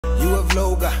You a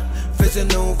vlogger,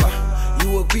 facing over.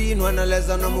 You a queen when I less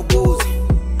than I'm a gozy.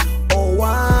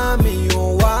 Owamie,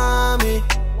 Owamie.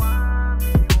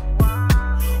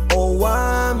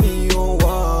 Owamie,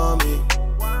 Owamie.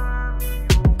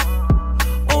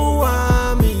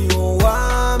 Owamie,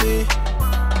 Owamie.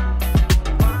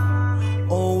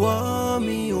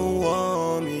 Owamie,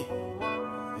 Owamie.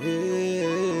 Hey,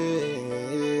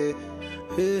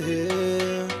 hey, hey.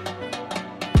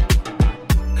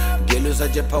 Girl, you're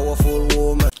such a powerful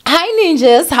woman. Hi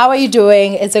ninjas, how are you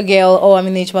doing? It's your girl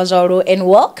Owamie, and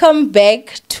welcome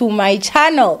back to my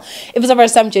channel. If it's the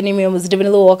first time joining me, I'm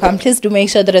definitely welcome. Please do make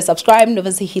sure that you subscribe and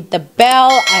obviously hit the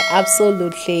bell. I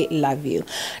absolutely love you.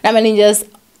 Now my ninjas,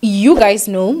 you guys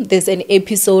know there's an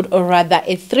episode, or rather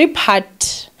a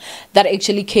 3-part that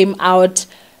actually came out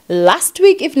last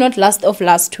week, if not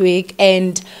last week,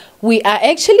 and we are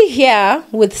actually here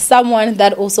with someone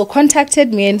that also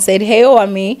contacted me and said, hey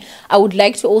Owamie, I would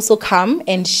like to also come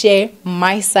and share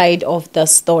my side of the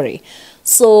story.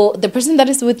 So the person that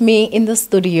is with me in the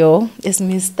studio is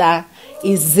Mr.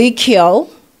 Ezekiel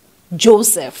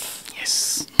Joseph.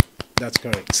 Yes, that's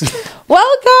correct.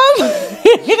 Welcome.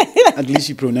 At least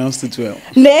you pronounced it well.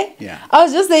 Ne? Yeah. I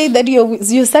was just saying that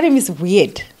your surname is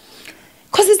weird.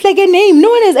 Because it's like a name. No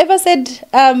one has ever said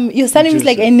your surname is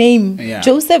like a name. Yeah.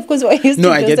 Joseph, because we're used to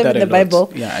I get Joseph that in the a lot.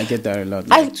 Bible. Yeah, I get that a lot.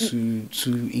 Like two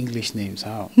English names.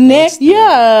 How?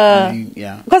 Yeah.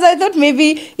 Yeah. Because I thought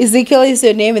maybe Ezekiel is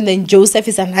your name and then Joseph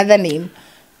is another name.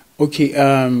 Okay,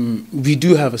 we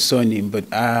do have a surname, but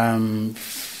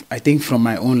I think from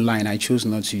my own line, I chose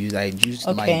not to use. I used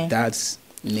my dad's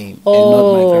name and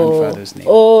not my grandfather's name.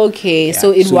 Okay, Yeah.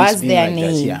 so it was their like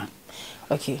name. that, yeah.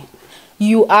 Okay.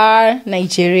 You are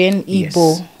Nigerian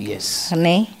Igbo. Yes.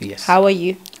 Ne? Yes. How are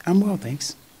you? I'm well,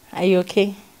 thanks. Are you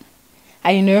okay?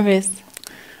 Are you nervous?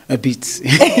 A bit.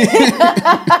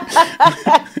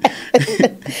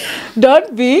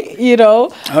 Don't be, I'll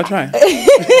try.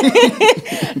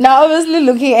 Now, obviously,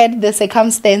 looking at the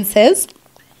circumstances,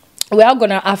 we are going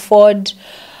to afford,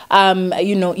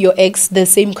 your ex the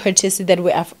same courtesy that we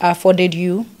afforded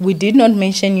you. We did not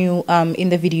mention you in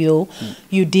the video.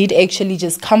 You did actually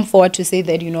just come forward to say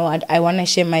that, I want to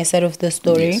share my side of the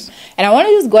story. Yes. And I want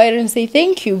to just go ahead and say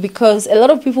thank you, because a lot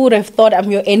of people would have thought I'm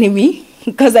your enemy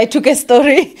because I took a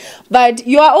story. But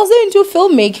you are also into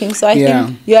filmmaking, so I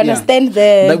think you understand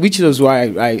which was why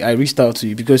I reached out to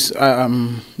you, because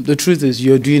the truth is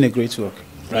you're doing a great work.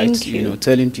 Right, Thank you.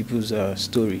 Telling people's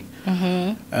story.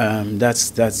 Mm-hmm.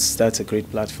 That's a great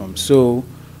platform. So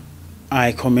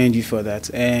I commend you for that.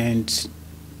 And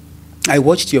I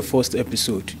watched your first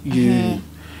episode.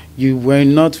 You were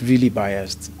not really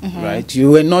biased, right?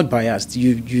 You were not biased.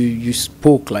 You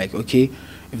spoke like, okay,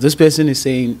 if this person is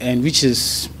saying, and which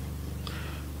is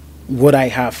what I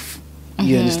have,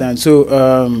 you understand. So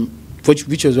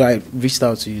which was why I reached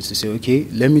out to you to say, okay,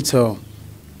 let me tell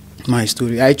my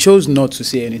story. I chose not to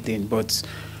say anything, but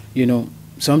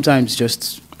sometimes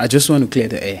I just want to clear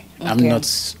the air. Okay. I'm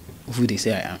not who they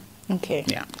say I am. Okay.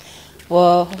 Yeah.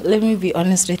 Well, let me be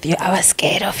honest with you. I was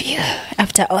scared of you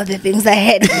after all the things I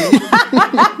had.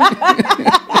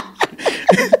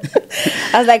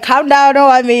 I was like, calm down.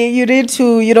 You need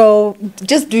to,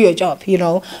 just do your job,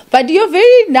 But you're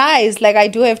very nice. Like, I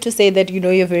do have to say that,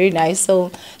 you're very nice. So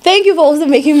thank you for also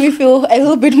making me feel a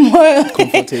little bit more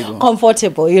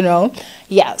comfortable,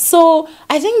 Yeah. So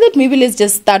I think that maybe let's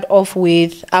just start off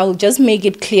with, I'll just make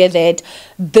it clear that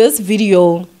this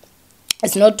video,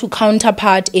 it's not to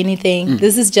counterpart anything.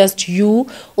 This is just you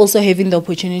also having the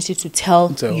opportunity to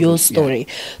tell your story.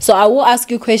 Yeah. So I will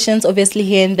ask you questions, obviously,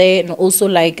 here and there, and also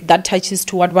like that touches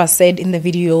to what was said in the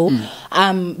video.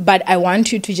 But I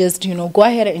want you to just, go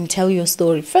ahead and tell your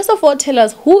story. First of all, tell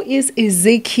us, who is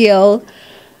Ezekiel?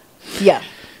 Yeah.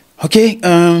 Okay.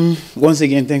 Once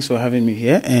again, thanks for having me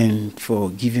here and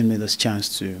for giving me this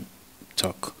chance to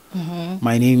talk.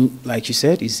 My name, like you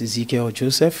said, is Ezekiel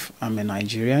Joseph. I'm a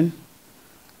Nigerian.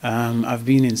 I've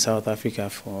been in South Africa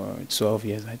for 12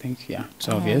 years, I think. Yeah,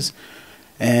 12 years.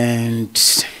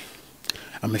 And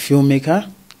I'm a filmmaker.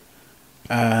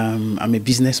 I'm a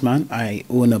businessman. I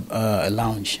own a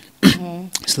lounge /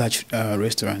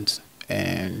 restaurant.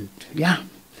 And yeah,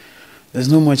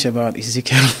 there's not much about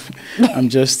Ezekiel. I'm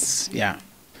just,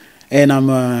 And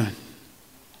I'm a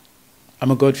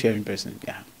God-fearing person.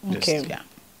 Yeah. Okay.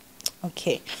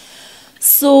 Okay.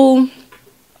 So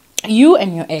you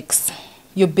and your ex,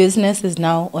 your business is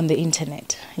now on the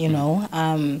internet,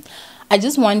 I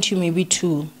just want you maybe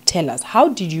to tell us, how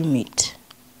did you meet?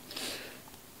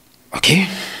 Okay.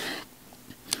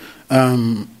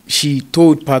 She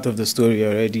told part of the story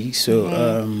already. So,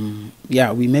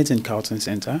 we met in Carlton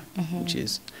Center, which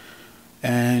is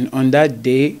And on that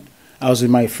day, I was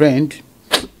with my friend.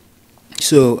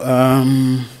 So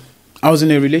I was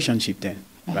in a relationship then,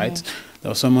 right? There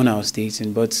was someone I was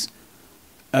dating, but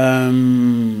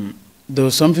there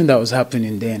was something that was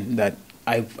happening then that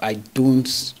I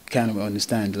don't kind of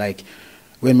understand. Like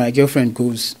when my girlfriend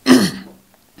goes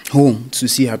home to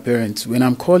see her parents, when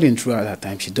I'm calling throughout that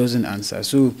time, she doesn't answer.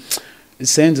 So it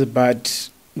sends a bad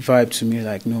vibe to me,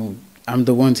 like, no, I'm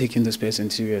the one taking this person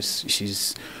serious.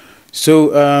 So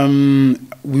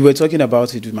we were talking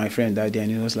about it with my friend that day,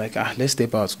 and he was like, let's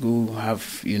step out, go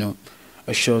have,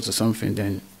 a shot or something,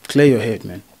 then clear your head,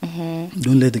 man.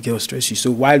 Don't let the girl stress you.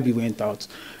 So while we went out,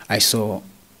 I saw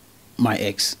my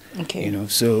ex,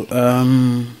 so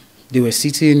they were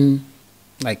sitting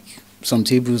like some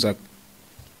tables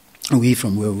away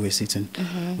from where we were sitting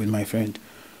with my friend.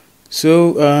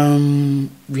 So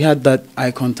we had that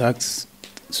eye contact.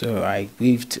 So I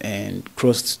waved and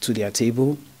crossed to their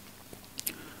table.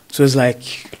 So it's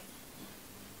like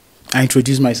I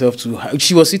introduced myself to her.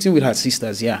 She was sitting with her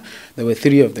sisters, yeah. There were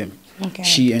 3 of them. Okay.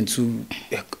 She and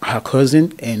her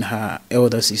cousin and her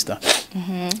elder sister.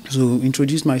 So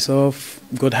introduced myself,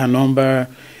 got her number,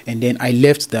 and then I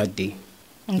left that day,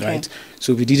 right?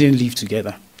 So we didn't live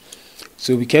together.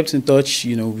 So we kept in touch,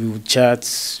 we would chat.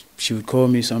 She would call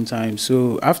me sometimes.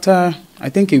 So after, I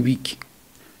think, a week,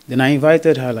 then I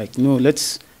invited her, like, no,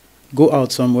 let's go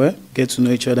out somewhere, get to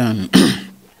know each other. And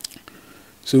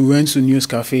so we went to News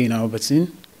Cafe in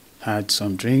Albertine, had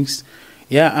some drinks.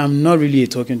 Yeah, I'm not really a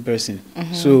talking person.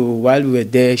 So while we were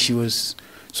there, so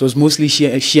it was mostly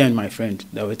she and my friend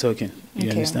that were talking. You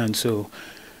understand? So,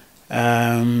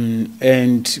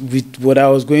 and with what I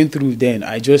was going through then,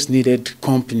 I just needed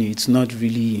company. It's not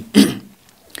really...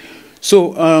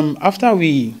 So after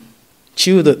we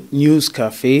chilled at News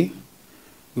Cafe,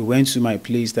 we went to my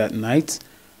place that night,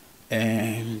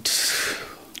 and...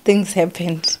 Things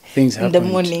happened. In the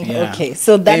morning. Yeah. Okay,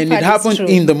 so that and part it happened is true.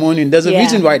 in the morning. There's a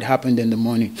reason why it happened in the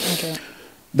morning. Okay.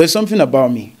 There's something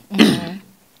about me.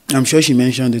 I'm sure she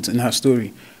mentioned it in her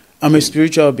story. I'm a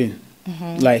spiritual being.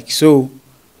 Like, so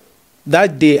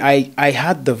that day I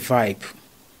had the vibe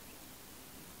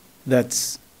that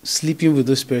sleeping with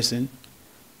this person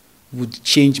would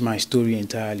change my story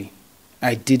entirely.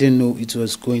 I didn't know it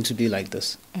was going to be like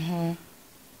this.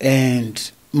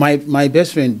 And my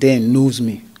best friend then knows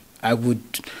me.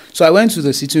 So I went to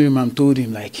the sitting room and told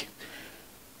him, like,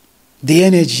 the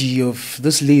energy of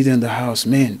this lady in the house,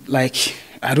 man, like,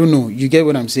 I don't know, you get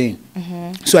what I'm saying?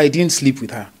 So I didn't sleep with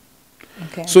her.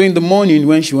 Okay. So in the morning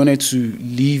when she wanted to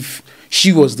leave,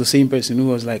 she was the same person who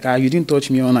was like, you didn't touch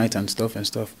me all night and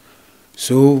stuff.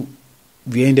 So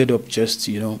we ended up just,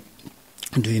 doing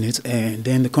it, and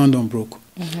then the condom broke.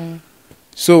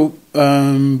 So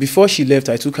before she left,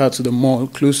 I took her to the mall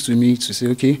close to me to say,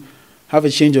 okay, have a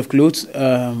change of clothes.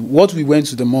 What we went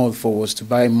to the mall for was to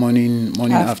buy morning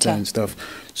after and stuff.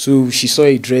 So she saw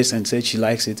a dress and said she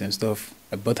likes it and stuff.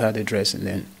 I bought her the dress and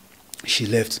then she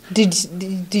left.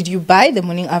 Did you buy the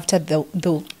morning after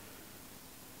though?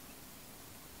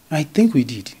 I think we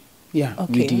did. Yeah,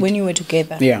 okay, we did. When you were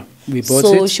together? Yeah, we bought it.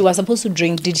 So she was supposed to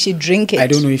drink. Did she drink it? I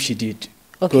don't know if she did.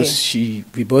 Okay. Because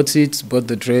we bought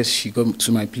the dress, she got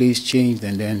to my place, changed,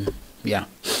 and then, yeah.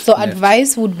 So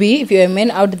advice would be, if you're a man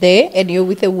out there and you're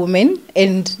with a woman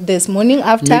and there's morning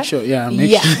after, make sure,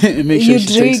 make sure you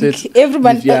she drink. takes it.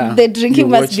 Everyone, the drinking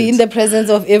must be in the presence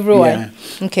of everyone.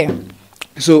 Yeah. Okay.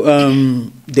 So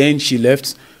then she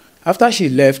left. After she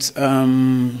left,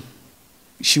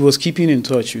 she was keeping in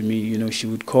touch with me. She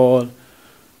would call,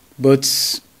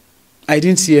 but I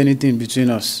didn't see anything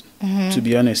between us, to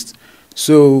be honest.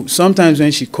 So sometimes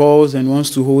when she calls and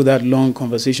wants to hold that long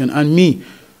conversation, and me,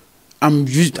 I'm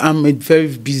a very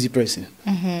busy person.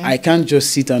 I can't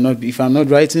just sit and not be, if I'm not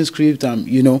writing script,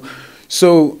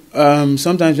 So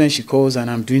sometimes when she calls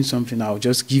and I'm doing something, I'll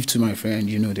just give to my friend,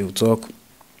 they'll talk.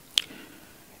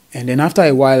 And then after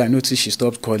a while, I noticed she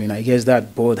stopped calling. I guess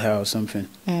that bored her or something.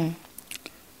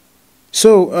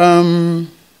 So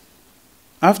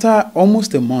after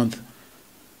almost a month,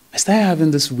 I started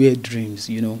having these weird dreams,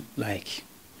 like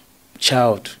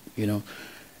child,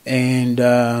 and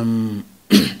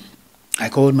I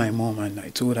called my mom and I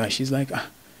told her. She's like,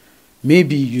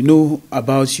 maybe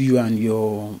about you and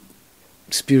your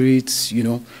spirits,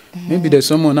 maybe there's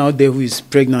someone out there who is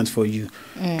pregnant for you.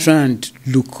 Try and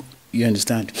look, you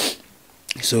understand?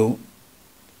 So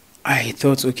I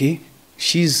thought, okay,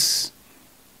 she's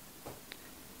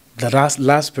the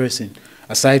last person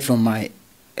aside from my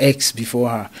ex before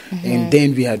her, and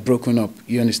then we had broken up,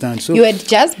 you understand? So you had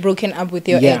just broken up with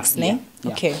your ex, ne?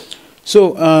 Yeah. Okay.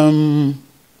 So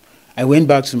I went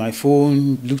back to my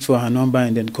phone, looked for her number,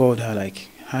 and then called her like,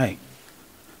 hi,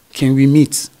 can we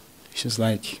meet? She was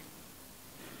like,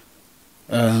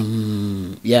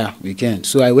 yeah, we can.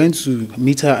 So I went to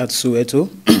meet her at Soweto.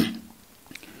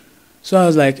 So I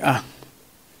was like,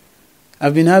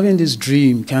 I've been having this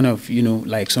dream, kind of,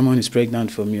 like someone is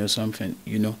pregnant for me or something,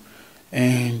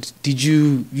 And did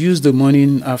you use the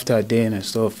morning after then and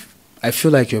stuff? I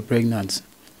feel like you're pregnant.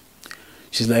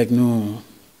 She's like, no.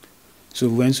 So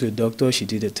we went to a doctor. She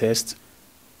did a test.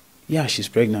 Yeah, she's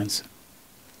pregnant.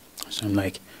 So I'm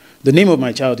like, the name of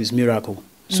my child is Miracle.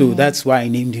 So that's why I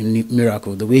named him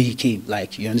Miracle, the way he came,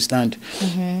 like, you understand?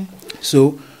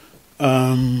 So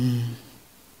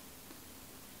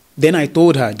then I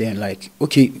told her then, like,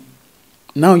 okay,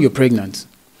 now you're pregnant.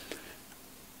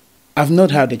 I've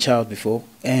not had a child before,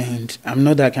 and I'm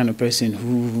not that kind of person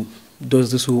who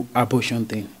does this whole abortion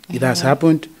thing. It has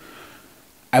happened.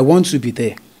 I want to be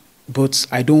there, but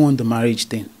I don't want the marriage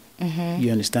thing.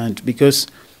 You understand? Because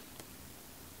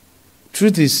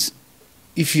truth is,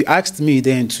 if you asked me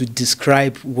then to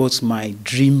describe what my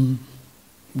dream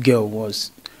girl was,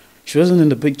 she wasn't in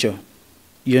the picture.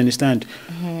 You understand?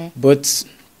 But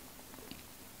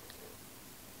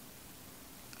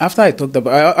after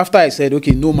I said,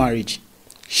 okay, no marriage,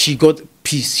 she got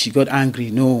pissed. She got angry.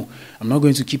 No, I'm not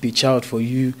going to keep a child for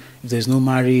you if there's no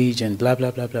marriage and blah,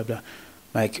 blah, blah, blah, blah.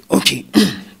 Like, okay,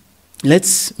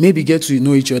 let's maybe get to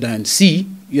know each other and see.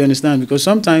 You understand? Because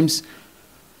sometimes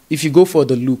if you go for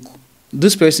the look,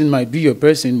 this person might be your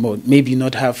person, but maybe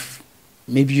not have,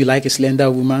 maybe you like a slender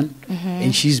woman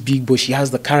and she's big, but she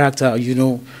has the character,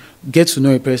 get to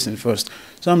know a person first.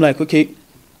 So I'm like, okay,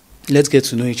 let's get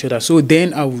to know each other. So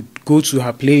then I would go to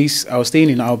her place. I was staying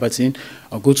in Albertine.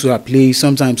 I'll go to her place,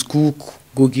 sometimes cook,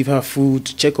 go give her food,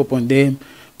 check up on them,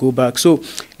 go back. So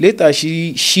later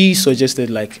she suggested,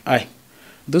 like,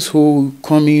 this whole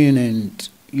coming and,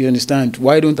 you understand,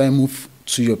 why don't I move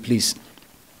to your place?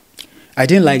 I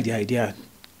didn't like the idea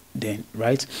then,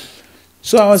 right?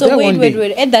 So I was there one day.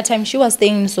 Wait. At that time, she was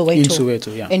staying in Soweto. In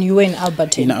Soweto, yeah. And you were in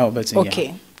Albertine. In Albertine,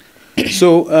 okay. Yeah.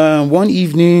 So one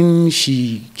evening,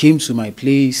 she came to my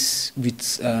place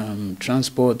with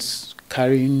transports,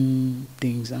 carrying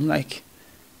things. I'm like,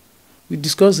 we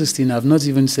discussed this thing. I've not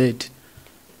even said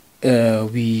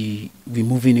we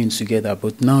moving in together,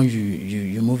 but now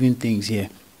you're moving things here.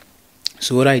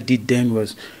 So what I did then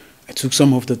was I took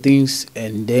some of the things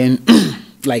and then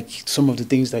like some of the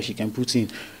things that she can put in.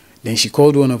 Then she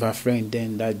called one of her friends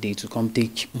then that day to come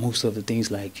take most of the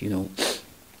things, like,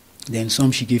 then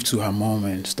some she gave to her mom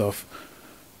and stuff.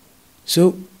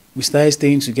 So we started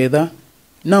staying together.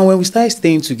 Now, when we started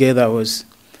staying together was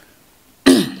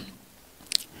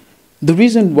the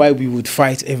reason why we would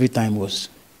fight every time was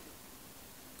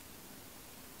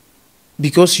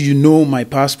because my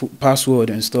password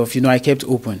and stuff, I kept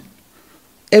open.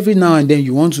 Every now and then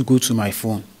you want to go to my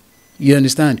phone. You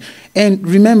understand? And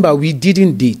remember, we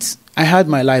didn't date. I had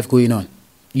my life going on.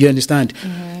 You understand?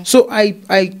 So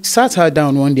I sat her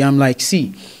down one day. I'm like,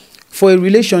 see, for a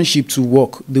relationship to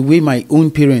work, the way my own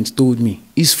parents told me,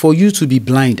 is for you to be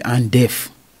blind and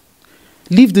deaf.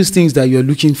 Leave these things that you're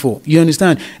looking for. You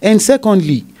understand? And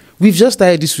secondly, we've just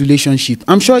started this relationship.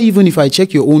 I'm sure even if I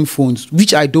check your own phones,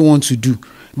 which I don't want to do,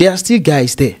 there are still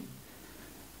guys there.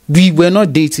 We were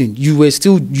not dating. You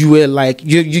were like,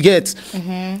 you get.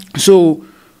 So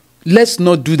let's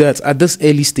not do that at this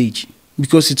early stage,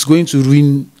 because it's going to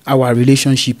ruin our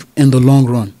relationship in the long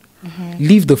run.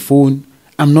 Leave the phone.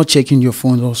 I'm not checking your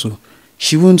phone also.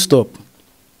 She won't stop.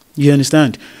 You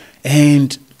understand?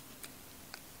 And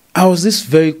I was this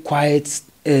very quiet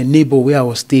neighbor where I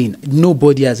was staying.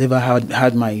 Nobody has ever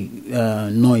had my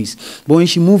noise. But when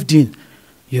she moved in,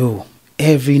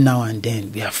 every now and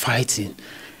then we are fighting.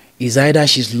 It's either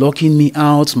she's locking me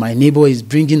out, my neighbor is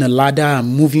bringing a ladder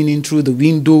and moving in through the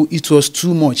window. It was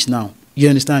too much now. You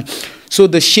understand? So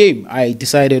the shame, I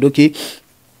decided, okay,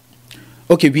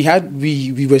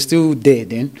 we were still there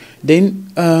then.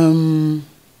 Then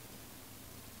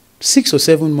 6 or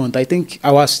 7 months, I think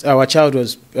our child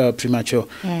was premature.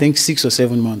 I think 6 or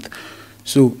 7 months.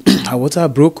 So her water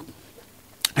broke.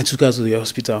 I took her to the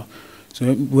hospital. So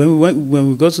when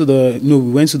we went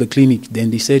to the clinic.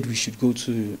 Then they said we should go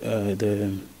to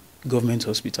the government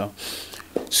hospital.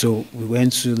 So we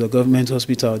went to the government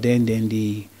hospital. Then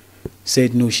they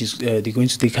said no, they're going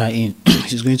to take her in.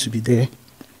 She's going to be there.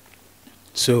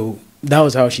 So that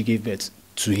was how she gave birth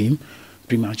to him,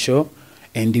 premature,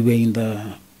 and they were in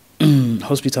the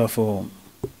hospital for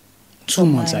 2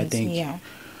 months, I think. Yeah.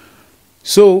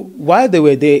 So while they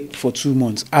were there for 2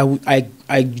 months, I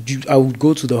would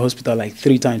go to the hospital like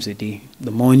 3 times a day: the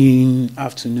morning,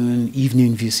 afternoon,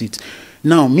 evening visit.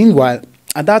 Now, meanwhile,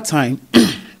 at that time,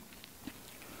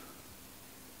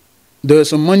 there was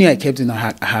some money I kept in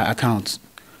her account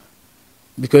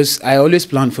because I always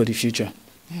plan for the future.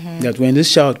 That when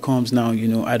this child comes now, you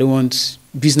know, I don't want,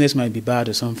 business might be bad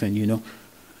or something, you know.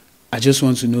 I just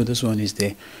want to know this one is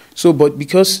there. So, but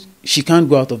because she can't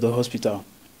go out of the hospital,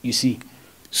 you see,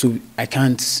 so I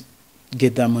can't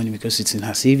get that money because it's in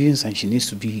her savings and she needs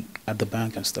to be at the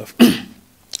bank and stuff.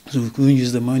 So we couldn't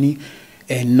use the money.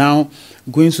 And now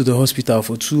going to the hospital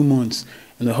for 2 months,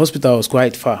 and the hospital was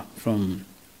quite far from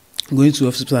going to the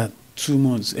hospital 2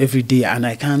 months every day, and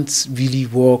I can't really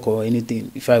walk or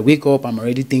anything. If I wake up, I'm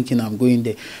already thinking I'm going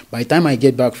there. By the time I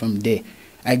get back from there,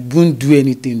 I won't do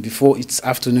anything before it's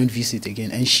afternoon visit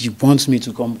again. And she wants me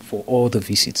to come for all the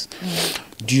visits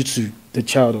due to the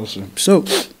child also. So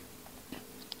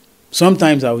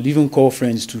sometimes I would even call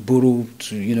friends to borrow,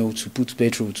 to, you know, to put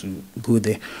petrol to go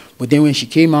there. But then when she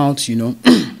came out, you know,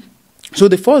 so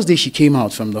the first day she came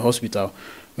out from the hospital,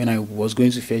 when I was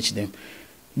going to fetch them,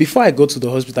 before I got to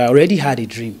the hospital, I already had a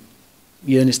dream.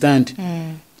 You understand?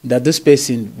 That this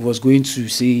person was going to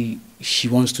say she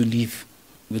wants to live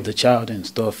with the child and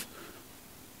stuff.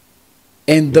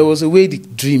 And there was a way the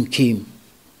dream came.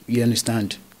 You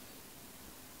understand?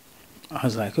 I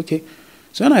was like, okay.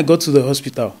 So when I got to the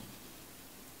hospital,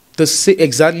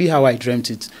 exactly how I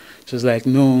dreamt it. She was like,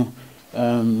 no,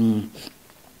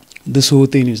 this whole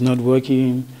thing is not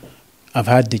working. I've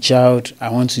had the child. I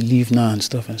want to leave now and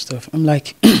stuff and stuff. I'm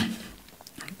like,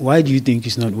 why do you think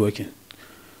it's not working?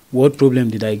 What problem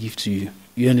did I give to you?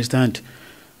 You understand?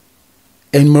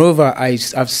 And moreover,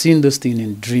 I've seen this thing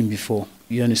in dream before.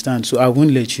 You understand? So I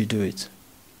won't let you do it.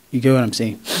 You get what I'm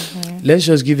saying? Let's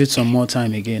just give it some more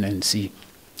time again and see.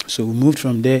 So we moved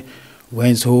from there,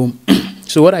 went home.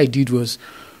 So what I did was,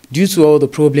 due to all the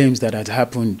problems that had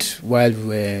happened while we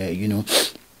were, you know,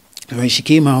 when she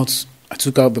came out, I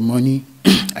took out the money.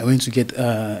 I went to get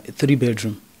a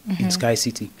 3-bedroom in Sky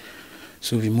City.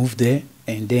 So we moved there,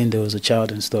 and then there was a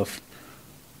child and stuff.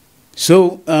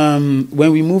 So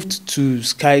when we moved to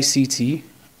Sky City,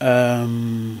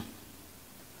 there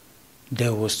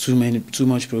was too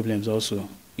much problems also,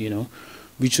 you know,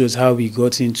 which was how we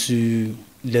got into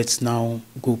let's now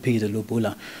go pay the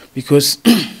lobola. Because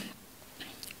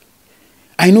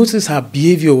I noticed her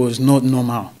behavior was not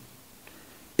normal.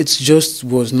 It just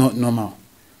was not normal.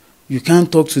 You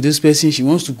can't talk to this person. She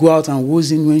wants to go out and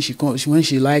woos in when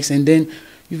she likes, and then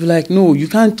you be like, no, you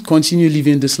can't continue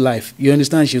living this life. You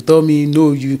understand? She'll tell me,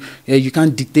 no, you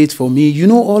can't dictate for me. You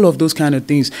know, all of those kind of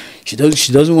things. She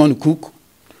doesn't want to cook.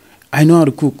 I know how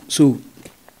to cook, so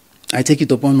I take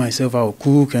it upon myself. I'll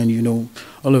cook, and you know,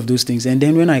 all of those things. And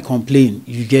then when I complain,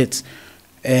 you get.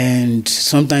 And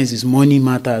sometimes it's money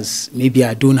matters. Maybe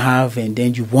I don't have, and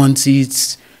then you want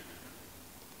it.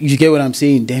 You get what I'm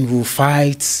saying? Then we'll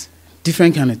fight,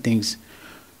 different kind of things.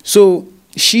 So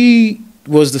she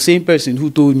was the same person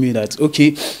who told me that,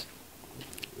 okay,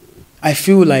 I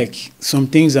feel like some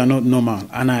things are not normal,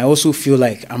 and I also feel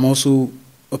like I'm also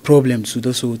a problem to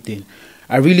this whole thing.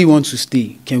 I really want to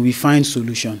stay. Can we find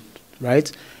solution,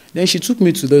 right? Then she took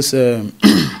me to this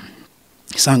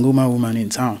Sangoma woman in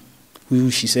town, who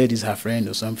she said is her friend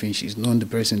or something. She's known the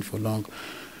person for long.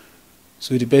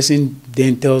 So the person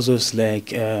then tells us,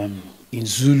 like, in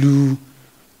Zulu,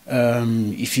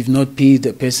 if you've not paid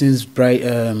the person's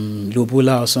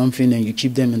lobola or something, and you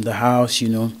keep them in the house, you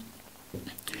know.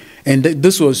 And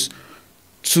this was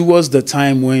towards the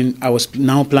time when I was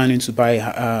now planning to buy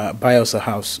us a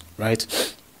house, right?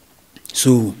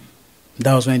 So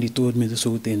that was when they told me this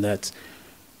whole thing, that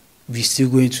we're still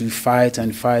going to fight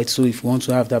and fight. So if we want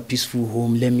to have that peaceful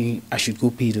home, I should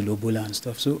go pay the lobola and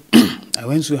stuff. So I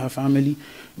went to her family,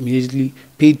 immediately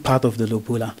paid part of the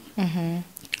lobola.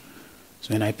 So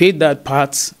when I paid that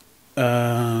part,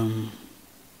 then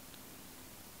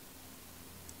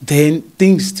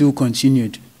things still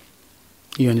continued.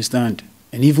 You understand?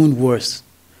 And even worse.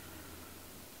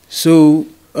 So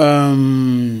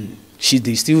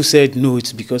they still said, no,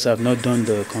 it's because I've not done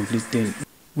the complete thing.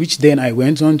 Which then I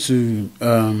went on to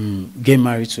get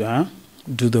married to her,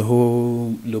 do the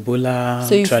whole lobola.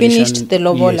 So you finished the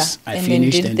lobola, yes, I and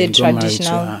finished, then did the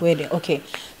traditional wedding. Okay.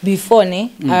 Before,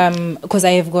 because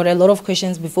I have got a lot of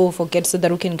questions before we forget, so that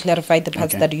we can clarify the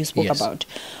parts that you spoke about.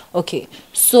 Okay.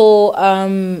 So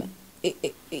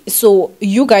so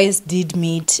you guys did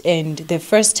meet, and the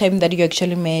first time that you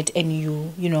actually met, and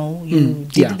you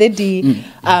did the deed,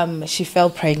 she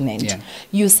fell pregnant. Yeah.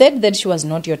 You said that she was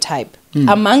not your type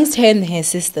amongst her and her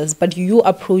sisters, but you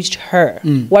approached her.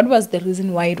 What was the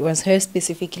reason why it was her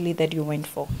specifically that you went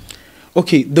for?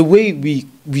 Okay, the way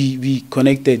we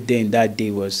connected then that day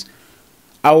was,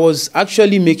 I was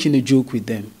actually making a joke with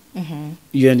them.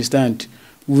 You understand?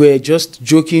 We were just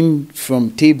joking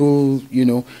from table, you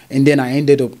know, and then I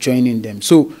ended up joining them.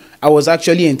 So I was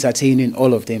actually entertaining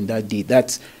all of them that day.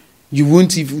 That you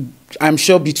won't even, I'm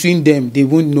sure between them, they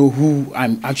won't know who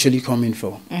I'm actually coming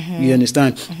for. You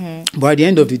understand? But at the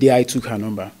end of the day, I took her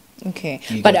number. Okay.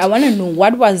 But I want to know,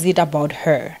 what was it about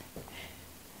her?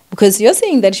 Because you're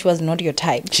saying that she was not your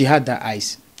type. She had the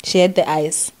eyes. She had the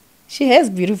eyes. She has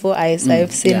beautiful eyes.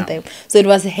 I've seen them. So it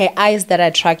was her eyes that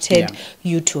attracted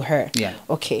you to her. Yeah.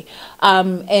 Okay.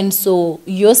 And so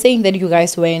you're saying that you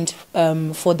guys went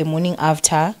for the morning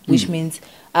after, which means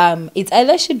it's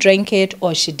either she drank it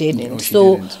or she didn't.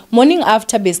 Morning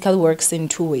after basically works in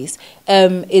two ways.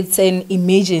 It's an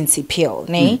emergency pill,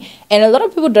 and a lot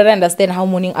of people don't understand how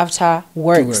morning after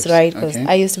works, right? Because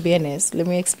I used to be a nurse. Let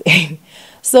me explain.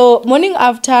 So morning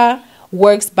after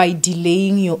works by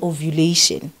delaying your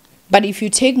ovulation. But if you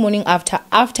take morning after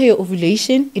your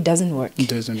ovulation, it doesn't work. It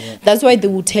doesn't work. That's why they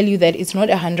will tell you that it's not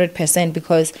 100%,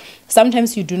 because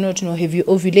sometimes you do not know, have you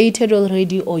ovulated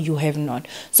already or you have not.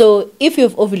 So if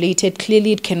you've ovulated,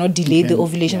 clearly it cannot delay the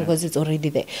ovulation because it's already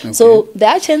there. Okay. So there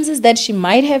are chances that she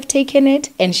might have taken it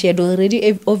and she had already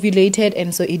ovulated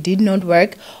and so it did not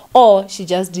work, or she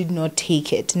just did not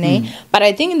take it. But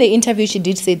I think in the interview she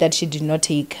did say that she did not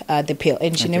take the pill,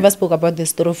 and she never spoke about the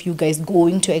story of you guys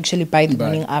going to actually buy the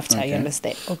morning after. You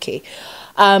understand? Okay.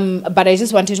 But I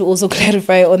just wanted to also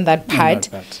clarify on that part.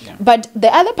 But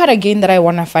the other part again that I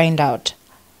want to find out,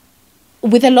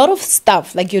 with a lot of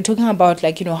stuff, like you're talking about,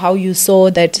 like, you know, how you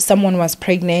saw that someone was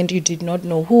pregnant, you did not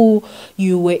know who,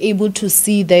 you were able to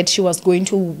see that she was going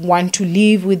to want to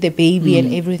live with the baby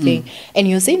and everything. And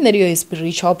you're saying that you're a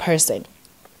spiritual person.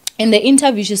 In the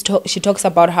interview, she talks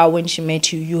about how when she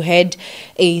met you, you had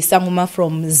a sangoma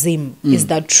from Zim. Is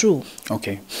that true?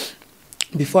 Okay.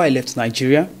 Before I left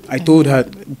Nigeria, I told her,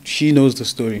 she knows the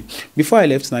story. Before I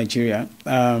left Nigeria,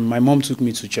 my mom took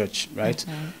me to church, right?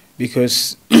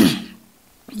 Because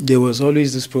there was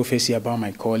always this prophecy about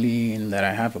my calling, that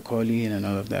I have a calling and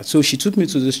all of that. So she took me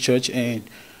to this church, and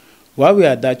while we were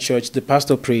at that church, the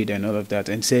pastor prayed and all of that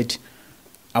and said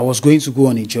I was going to go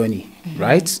on a journey,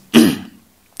 right?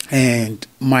 And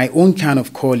my own kind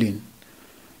of calling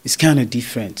is kind of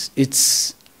different.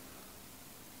 It's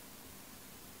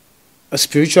a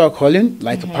spiritual calling,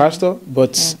 like a pastor,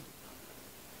 but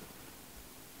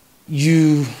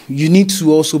you need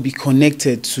to also be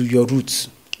connected to your roots.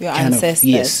 Your ancestors.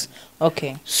 Yes.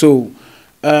 Okay. So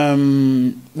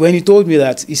when he told me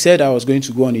that, he said I was going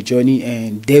to go on a journey,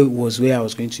 and there was where I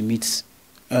was going to meet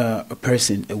a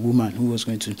person, a woman who was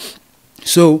going to.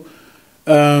 So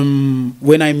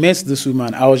when I met this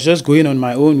woman, I was just going on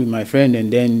my own with my friend,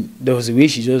 and then there was a way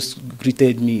she just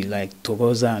greeted me, like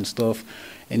Togoza and stuff.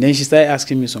 And then she started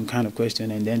asking me some kind of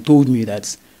question, and then told me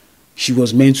that she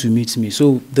was meant to meet me.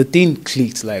 So the thing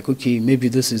clicked, like, okay, maybe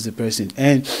this is the person.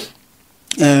 And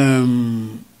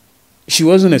she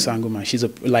wasn't a sangoma. She's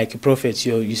like a prophet.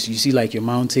 You see, like your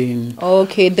mountain.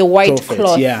 Okay, the white prophet,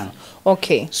 cloth. Yeah.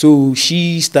 Okay. So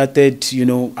she started, you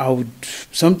know, I would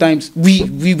sometimes,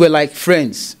 we were like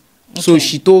friends. Okay. So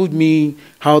she told me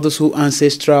how this whole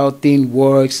ancestral thing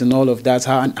works and all of that,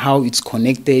 how it's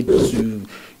connected to,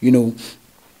 you know,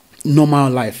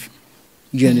 normal life.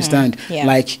 You understand? Yeah.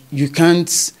 Like, you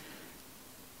can't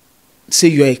say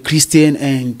you're a Christian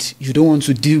and you don't want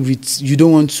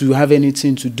to have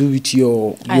anything to do with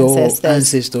your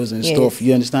ancestors and stuff.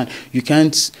 You understand? You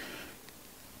can't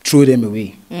throw them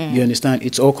away. You understand?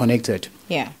 It's all connected.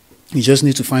 Yeah. You just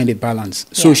need to find a balance.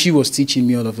 So she was teaching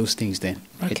me all of those things then.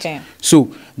 Right? Okay.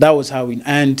 So that was how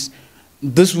and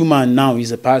this woman now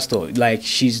is a pastor. Like,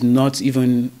 she's not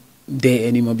even there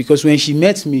anymore, because when she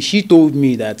met me, she told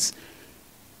me that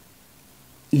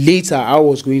later I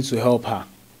was going to help her.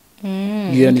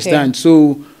 You understand?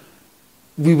 So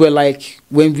we were like,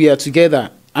 when we are together,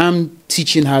 I'm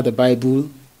teaching her the Bible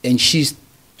and she's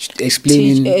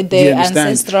explaining the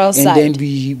ancestral side. And then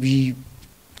we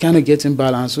kind of get in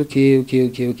balance. Okay.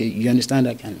 You understand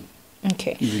that kind of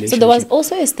relationship. So there was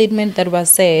also a statement that was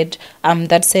said,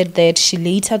 that said that she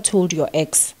later told your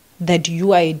ex that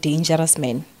you are a dangerous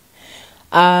man.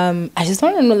 I just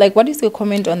want to know, like, what is your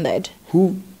comment on that?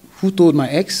 Who told my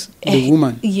ex? The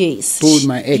woman? Yes. Told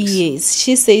my ex? Yes.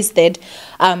 She says that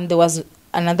there was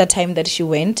another time that she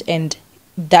went, and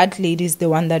that lady is the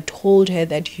one that told her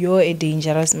that you're a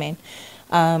dangerous man.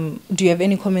 Do you have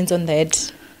any comments on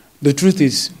that? The truth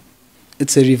is,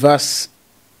 it's a reverse.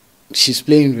 She's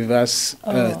playing reverse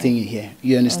thing here.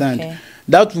 You understand? Okay.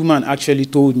 That woman actually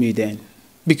told me then.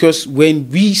 Because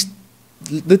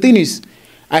the thing is,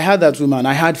 I had that woman,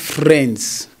 I had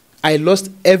friends. I lost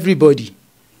everybody.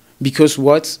 Because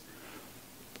what?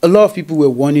 A lot of people were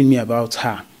warning me about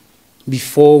her.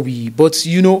 before we, but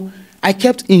you know, I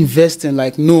kept investing,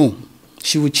 like, no,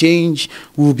 she will change,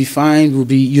 we'll be fine, we'll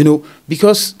be, you know,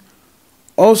 because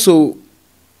also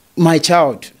my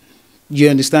child, you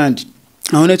understand,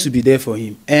 I wanted to be there for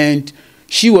him. And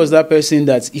she was that person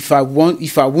that if I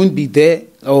wouldn't be there,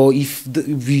 or if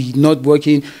we not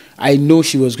working, I know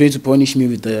she was going to punish me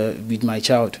with my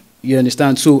child. You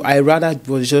understand? So I rather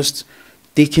was just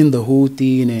taking the whole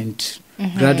thing and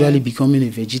gradually becoming a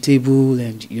vegetable,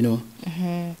 and you know.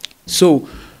 So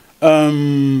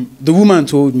the woman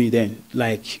told me then,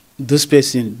 like, this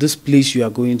place you are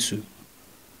going to,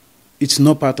 it's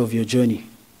not part of your journey.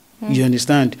 You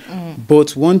understand?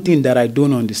 But one thing that I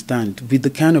don't understand, with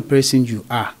the kind of person you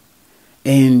are,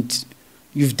 and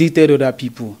you've dated other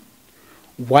people,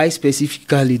 why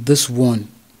specifically this one,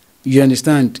 you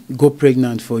understand, got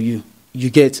pregnant for you?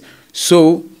 You get?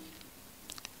 So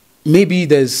maybe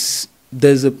there's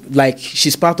a, like,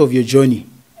 she's part of your journey.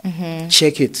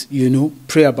 Check it, you know,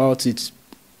 pray about it.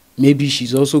 Maybe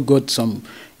she's also got some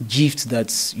gift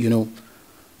that's, you know,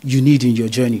 you need in your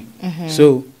journey.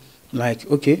 So, like,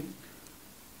 okay,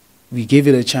 we gave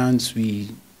it a chance, we,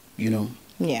 you know,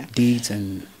 date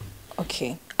and...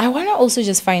 Okay. I want to also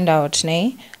just find out,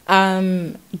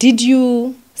 did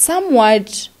you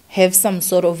somewhat have some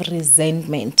sort of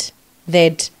resentment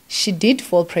that she did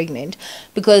fall pregnant?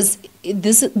 Because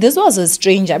this was a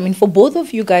strange, I mean, for both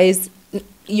of you guys,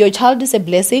 your child is a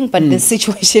blessing, but the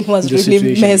situation was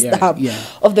really messed up.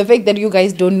 Of the fact that you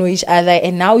guys don't know each other,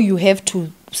 and now you have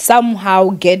to somehow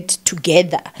get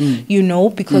together, you know,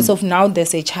 because of now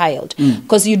there's a child.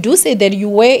 Because you do say that you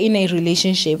were in a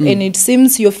relationship, and it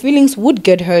seems your feelings would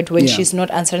get hurt when she's not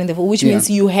answering the phone, which means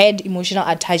you had emotional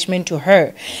attachment to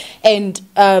her. And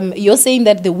you're saying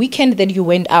that the weekend that you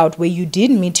went out, where you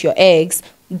did meet your ex,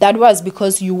 that was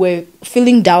because you were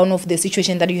feeling down of the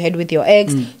situation that you had with your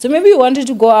ex. So maybe you wanted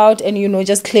to go out and, you know,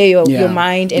 just clear your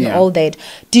mind and all that.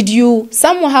 Did you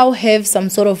somehow have some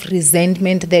sort of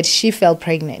resentment that she fell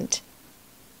pregnant?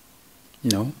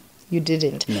 No. You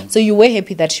didn't? No. So you were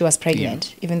happy that she was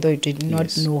pregnant, even though you did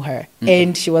not know her,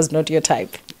 and she was not your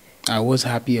type? I was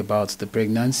happy about the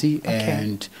pregnancy,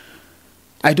 and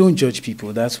I don't judge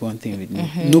people. That's one thing with me.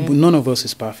 None of us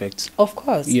is perfect. Of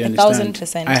course, you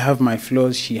 1,000%. I have my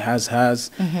flaws. She has hers.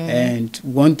 And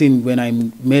one thing, when I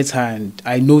met her, and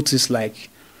I noticed, like,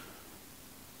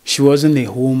 she wasn't a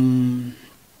home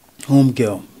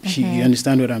girl. You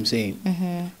understand what I'm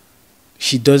saying?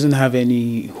 She doesn't have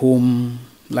any home.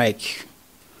 Like,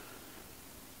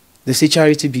 they say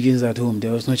charity begins at home.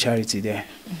 There was no charity there.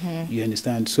 You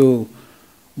understand? So,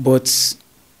 but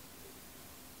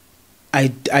I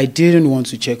didn't want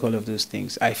to check all of those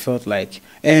things. I felt like,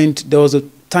 and there was a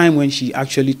time when she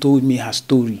actually told me her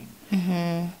story,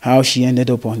 how she ended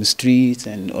up on the streets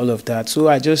and all of that. So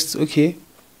I just, okay,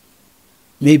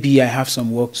 maybe I have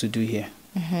some work to do here.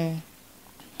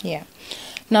 Yeah.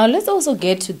 Now let's also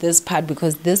get to this part,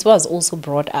 because this was also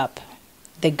brought up.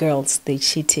 The girls, the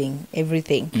cheating,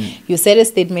 everything. You said a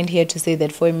statement here to say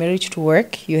that for a marriage to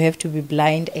work, you have to be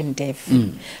blind and deaf.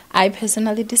 I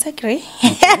personally disagree.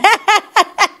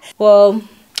 Well,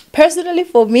 personally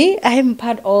for me, I am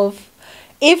part of,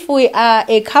 if we are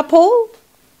a couple,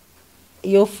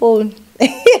 your phone.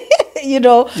 You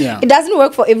know, it doesn't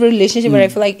work for every relationship, but I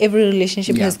feel like every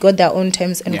relationship has got their own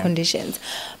terms and conditions.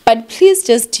 But please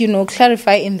just, you know,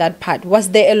 clarify in that part.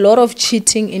 Was there a lot of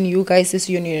cheating in you guys'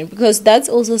 union? Because that's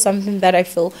also something that I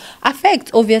feel affects,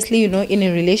 obviously, you know, in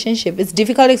a relationship. It's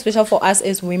difficult, especially for us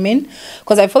as women,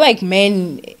 because I feel like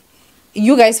men,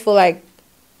 you guys feel like,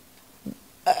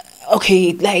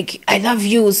 okay, like, I love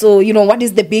you, so, you know, what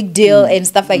is the big deal and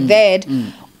stuff like that.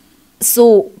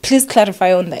 So please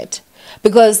clarify on that.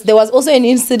 Because there was also an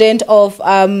incident of,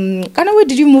 Ghana, where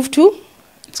did you move to?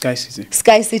 Sky City.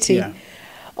 Sky City.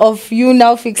 Of you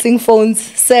now fixing phones,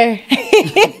 sir.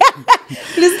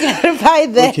 Please clarify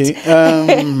that.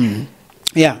 Okay.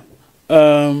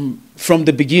 From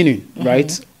the beginning,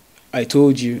 right? I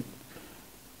told you,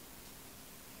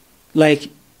 like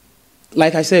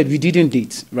I said, we didn't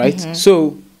date, right?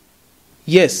 So,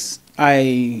 yes,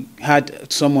 I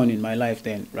had someone in my life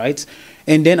then, right?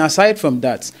 And then aside from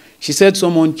that, she said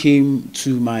someone came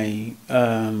to my,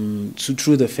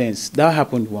 through the fence. That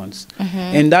happened once.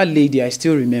 And that lady, I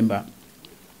still remember.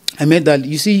 I met that,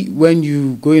 you see, when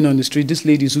you going on the street, this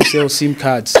ladies who sell SIM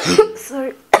cards.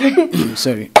 Sorry.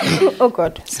 Sorry. Oh,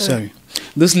 God. Sorry.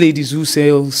 Those ladies who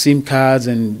sell SIM cards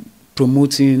and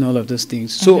promoting all of those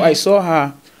things. So I saw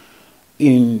her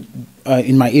in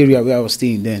my area where I was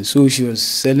staying then. So she was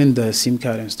selling the SIM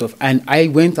card and stuff. And I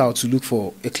went out to look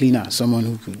for a cleaner, someone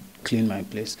who could clean my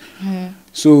place.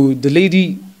 So the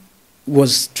lady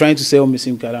was trying to sell me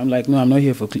SIM card. I'm like, no, I'm not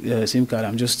here for SIM card.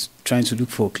 I'm just trying to look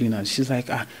for cleaners. She's like,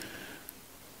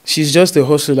 she's just a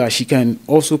hustler. She can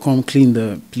also come clean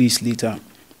the place later.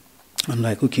 I'm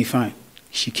like, okay, fine.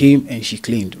 She came and she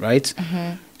cleaned, right?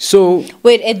 So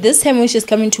wait, at this time when she's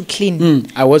coming to clean,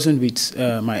 I wasn't with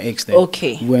my ex then.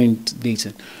 Okay. We weren't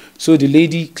dating. So the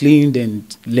lady cleaned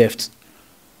and left.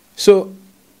 So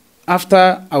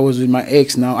after I was with my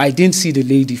ex now, I didn't see the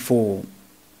lady for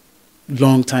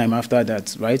long time after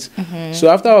that, right? So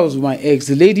after I was with my ex,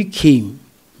 the lady came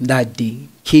that day.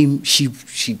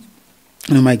 She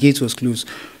my gate was closed.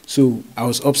 So I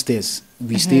was upstairs.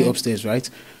 We stay upstairs, right?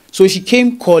 So she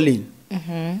came calling.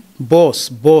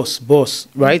 Boss,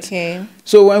 right? Okay.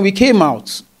 So when we came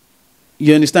out,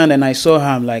 you understand, and I saw her,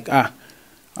 I'm like, how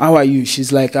are you?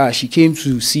 She's like, she came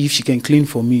to see if she can clean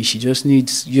for me. She just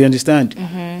needs, you understand?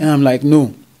 And I'm like,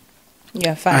 no.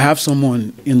 Yeah, fine. I have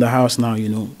someone in the house now,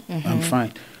 I'm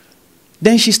fine.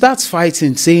 Then she starts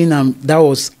fighting, saying that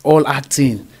was all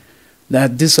acting,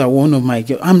 that these are one of my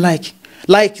girls. I'm like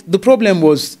the problem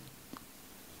was,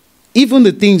 even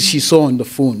the things she saw on the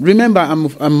phone. Remember,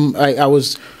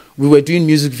 we were doing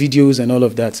music videos and all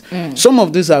of that. Some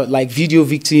of these are like video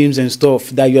victims and stuff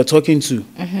that you're talking to.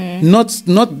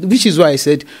 Not, which is why I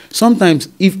said, sometimes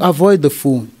if avoid the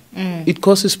phone, it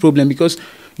causes problem, because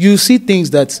you see things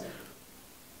that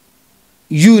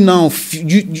you now,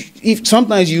 if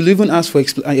sometimes you'll even ask for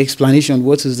explanation,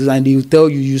 what is this, and they will tell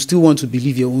you, you still want to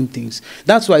believe your own things.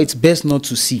 That's why it's best not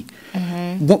to see.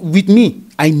 With me,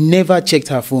 I never checked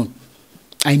her phone.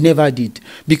 I never did.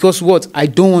 Because what? I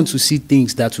don't want to see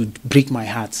things that would break my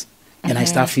heart and I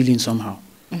start feeling somehow.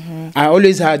 I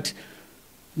always had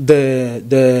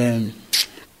the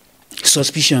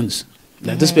suspicions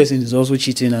that this person is also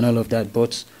cheating and all of that,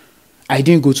 but I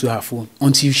didn't go to her phone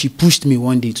until she pushed me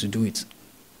one day to do it.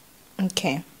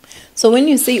 Okay. So when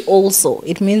you say also,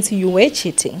 it means you were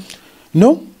cheating?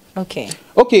 No. Okay.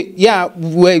 Okay, yeah,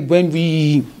 when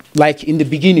we, like in the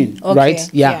beginning, right?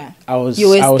 Yeah. I was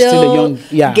still a young,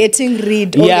 getting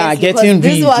rid. Yeah, getting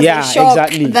rid. Yeah,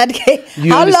 exactly.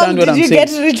 How long did you get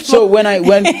rid for? So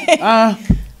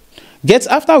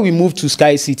after we moved to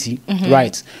Sky City,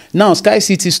 right? Now Sky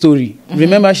City story.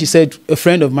 Remember, she said a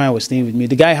friend of mine was staying with me.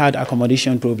 The guy had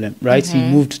accommodation problem, right? He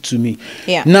moved to me.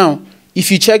 Yeah. Now, if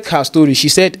you check her story, she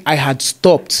said I had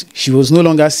stopped. She was no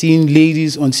longer seeing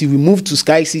ladies until we moved to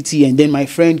Sky City, and then my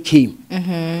friend came.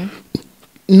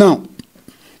 Now,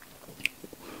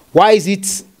 why is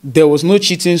it there was no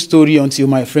cheating story until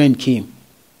my friend came?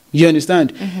 You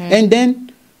understand? And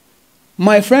then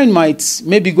my friend might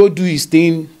maybe go do his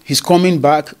thing. He's coming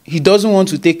back. He doesn't want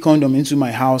to take condom into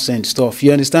my house and stuff.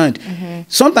 You understand?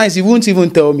 Sometimes he won't even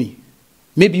tell me.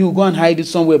 Maybe he'll go and hide it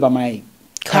somewhere by my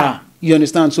car. You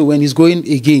understand? So when he's going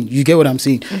again, you get what I'm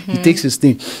saying? He takes his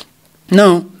thing.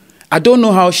 Now, I don't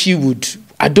know how she would.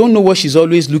 I don't know what she's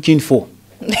always looking for.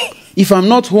 If I'm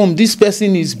not home, this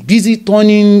person is busy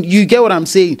turning. You get what I'm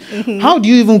saying? How do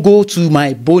you even go to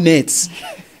my bonnet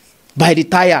by the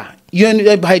tire?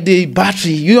 By the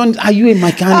battery? Are you a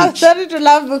mechanic? I'm starting to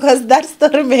laugh because that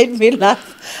story made me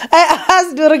laugh. I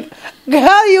asked her,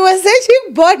 girl, you were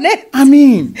searching bonnet. I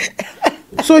mean,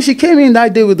 so she came in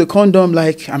that day with the condom,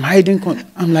 like, I'm hiding.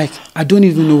 I'm like, I don't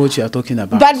even know what you are talking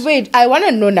about. But wait, I want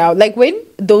to know now, like when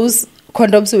those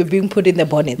condoms were being put in the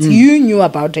bonnet, you knew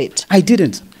about it? I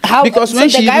didn't. How? Because so when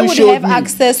the guy would have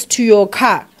access to your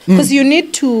car? Because you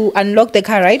need to unlock the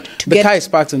car, right? The car is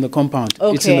parked in the compound.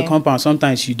 Okay. It's in the compound.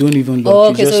 Sometimes you don't even lock. Oh,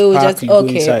 okay, you just so park, you go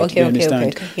inside. You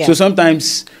understand? Okay, yeah. So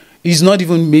sometimes it's not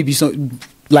even maybe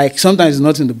like sometimes it's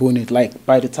not in the bonnet, like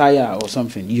by the tire or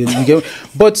something. You get.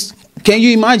 But can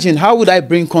you imagine how would I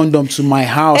bring condom to my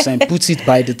house and put it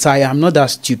by the tire? I'm not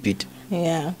that stupid.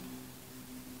 Yeah.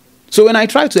 So when I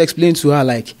try to explain to her,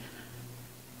 like,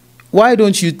 why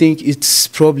don't you think it's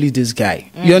probably this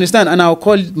guy? You understand? And I'll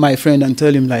call my friend and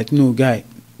tell him, like, no, guy,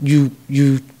 you're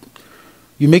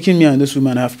making me and this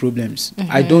woman have problems.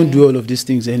 I don't do all of these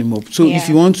things anymore. So if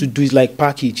you want to do it, like,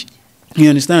 package. You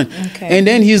understand? Okay. And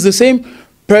then he's the same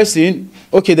person.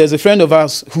 Okay, there's a friend of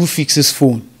ours who fixes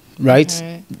phone, right?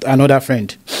 Another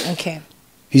friend. Okay.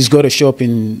 He's got a shop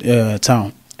in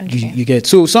town. Okay. You get.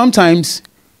 So sometimes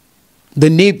the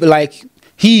neighbor, like,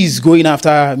 he's going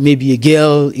after maybe a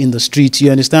girl in the street, you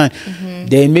understand?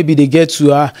 Then maybe they get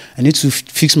to, I need to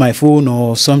fix my phone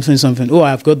or something. Oh,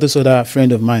 I've got this other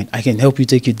friend of mine. I can help you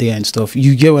take it there and stuff.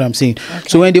 You get what I'm saying? Okay.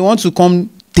 So when they want to come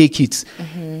take it,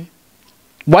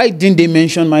 why didn't they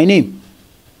mention my name?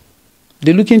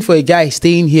 They're looking for a guy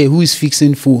staying here who is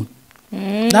fixing phone.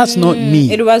 That's not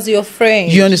me. It was your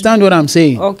friend. You understand what I'm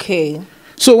saying? Okay.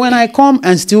 So when I come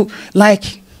and still,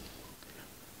 like,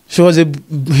 She was a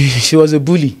she was a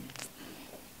bully.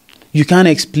 You can't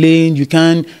explain.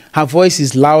 Her voice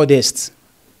is loudest.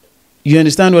 You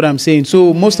understand what I'm saying?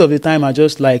 So most of the time, I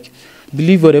just like,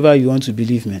 believe whatever you want to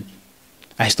believe, man.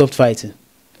 I stopped fighting.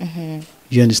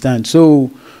 You understand?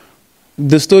 So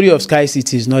the story of Sky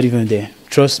City is not even there.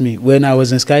 Trust me. When I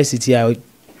was in Sky City, I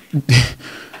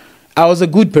was a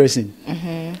good person.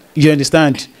 You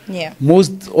understand? Yeah.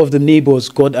 Most of the neighbors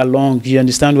got along. You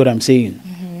understand what I'm saying?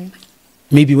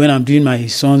 Maybe when I'm doing my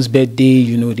son's birthday,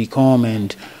 you know, they come,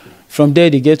 and from there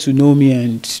they get to know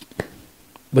me,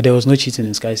 but there was no cheating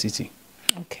in Sky City.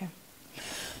 Okay.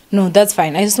 No, that's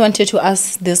fine. I just wanted to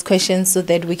ask this question so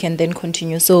that we can then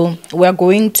continue. So we're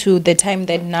going to the time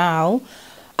that now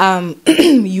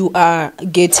you are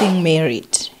getting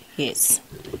married. Yes.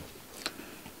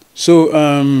 So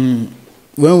when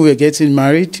we were getting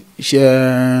married,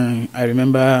 I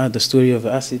remember the story of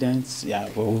accidents. Yeah,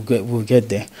 but we'll get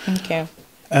there. Okay.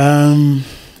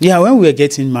 Yeah, when we were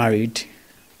getting married,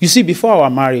 you see, before our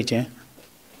marriage, a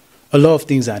lot of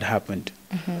things had happened.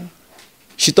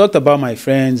 She talked about my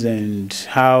friends and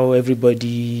how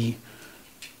everybody...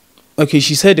 Okay,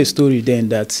 she said a story then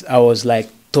that I was like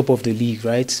top of the league,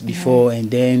 right? Before, and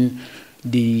then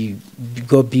they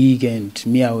got big and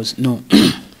me, I was... No.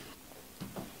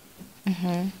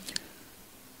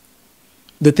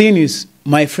 The thing is,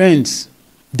 my friends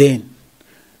then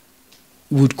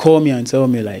would call me and tell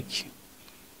me, like...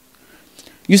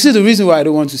 You see, the reason why I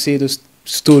don't want to say this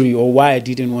story or why I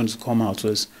didn't want to come out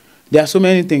was there are so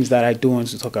many things that I don't want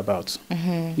to talk about.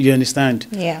 You understand?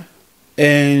 Yeah.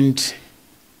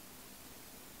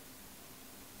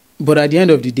 But at the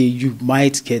end of the day, you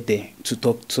might get there to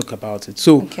talk about it.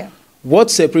 So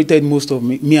what separated most of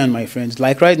me and my friends,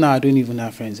 like right now, I don't even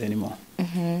have friends anymore.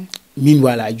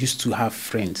 Meanwhile, I used to have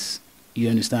friends, you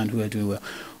understand, who are doing well,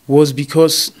 was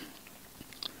because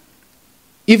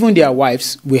even their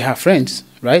wives were her friends,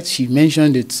 right? She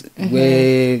mentioned it,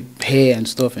 wear hair and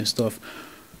stuff.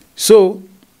 So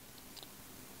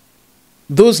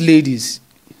those ladies,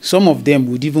 some of them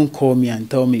would even call me and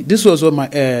tell me, this was what my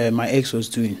ex was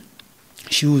doing.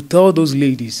 She would tell those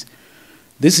ladies,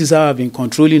 this is how I've been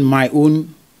controlling my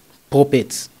own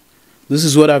puppets. This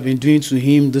is what I've been doing to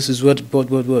him. This is what.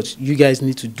 You guys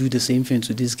need to do the same thing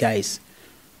to these guys.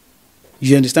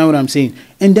 You understand what I'm saying?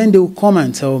 And then they will come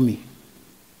and tell me,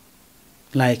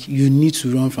 like, you need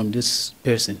to run from this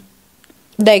person.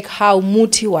 Like how,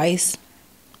 multi-wise?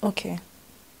 Okay.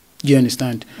 You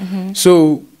understand?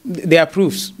 So there are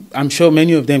proofs. I'm sure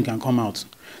many of them can come out.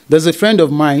 There's a friend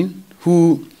of mine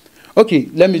who... Okay,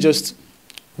 let me just...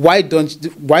 Why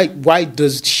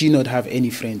does she not have any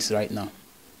friends right now?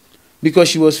 Because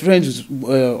she was friends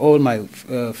with all my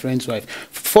friends' wives.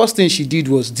 First thing she did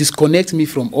was disconnect me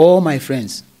from all my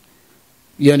friends.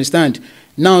 You understand?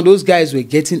 Now those guys were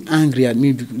getting angry at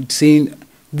me, saying,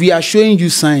 we are showing you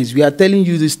signs, we are telling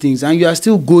you these things, and you are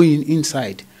still going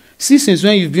inside. See, since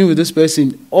when you've been with this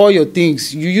person, all your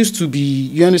things, you used to be,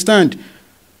 you understand?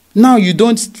 Now you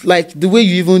don't, like, the way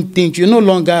you even think, you're no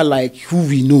longer like who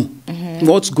we know,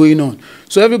 what's going on.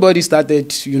 So everybody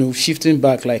started, you know, shifting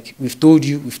back, like, we've told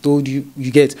you,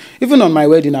 you get. Even on my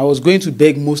wedding, I was going to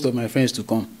beg most of my friends to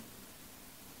come.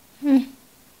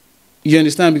 You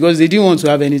understand? Because they didn't want to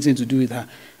have anything to do with her.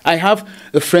 I have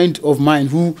a friend of mine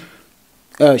who,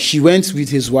 she went with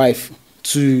his wife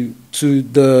to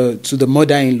the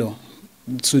mother-in-law.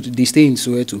 So they stay in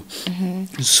Soweto.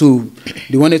 So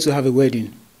they wanted to have a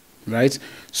wedding, right?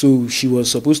 So she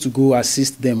was supposed to go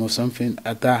assist them or something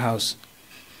at that house.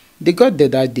 They got there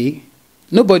that day.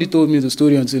 Nobody told me the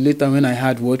story until later when I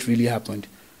heard what really happened.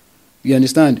 You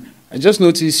understand? I just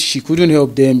noticed she couldn't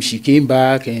help them. She came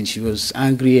back and she was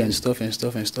angry and stuff.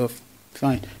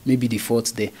 Fine. Maybe they fought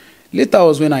there. Later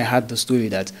was when I heard the story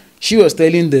that she was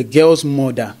telling the girl's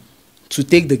mother to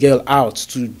take the girl out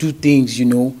to do things, you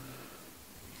know.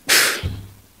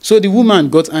 So the woman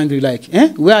got angry, like,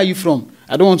 where are you from?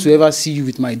 I don't want to ever see you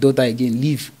with my daughter again.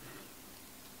 Leave.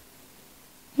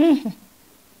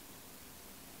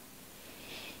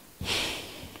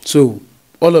 So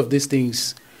all of these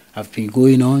things have been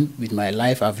going on with my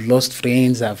life. I've lost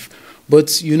friends.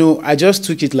 But, you know, I just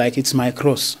took it like it's my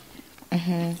cross.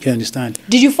 You understand?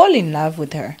 Did you fall in love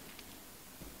with her?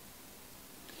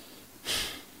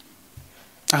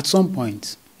 At some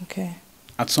point. Okay.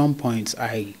 At some point,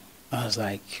 I was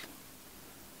like,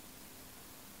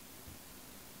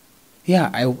 yeah,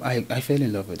 I fell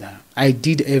in love with her. I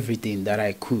did everything that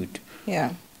I could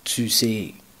to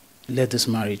say, let this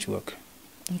marriage work.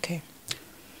 Okay.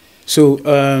 So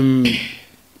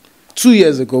 2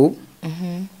 years ago,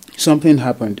 something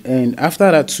happened. And after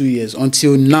that 2 years,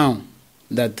 until now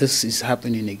that this is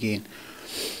happening again,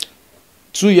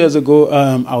 2 years ago,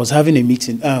 I was having a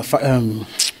meeting,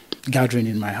 gathering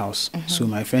in my house. So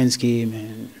my friends came,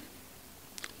 and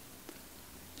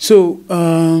so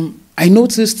I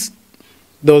noticed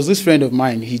there was this friend of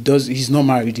mine. He's not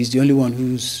married. He's the only one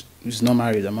who's not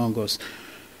married among us.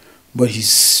 But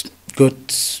he's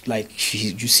got, like,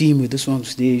 you see him with this one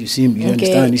today. You see him. You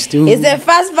understand? He's still. It's a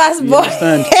fast boy.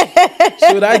 Understand?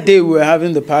 So that day we were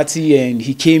having the party, and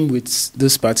he came with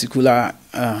this particular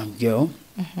girl.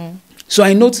 So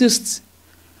I noticed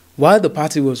while the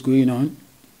party was going on,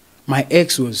 my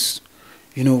ex was,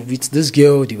 with this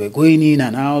girl. They were going in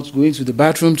and out, going to the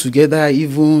bathroom together,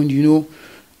 even,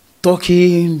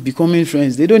 talking, becoming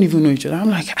friends. They don't even know each other. I'm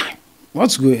like,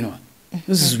 what's going on?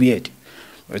 This is weird.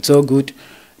 But it's all good.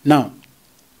 Now,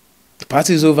 the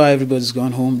party is over. Everybody's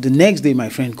gone home. The next day, my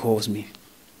friend calls me.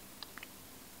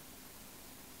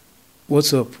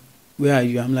 What's up? Where are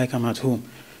you? I'm like, I'm at home.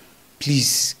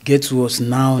 Please get to us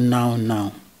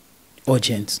now.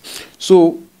 Urgent.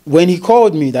 So when he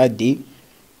called me that day,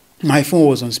 my phone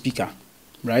was on speaker,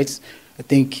 right? I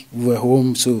think we were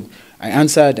home, so I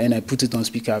answered and I put it on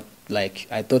speaker like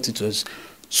I thought it was.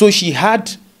 So she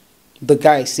had the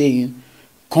guy saying,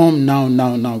 come now,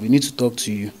 we need to talk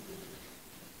to you.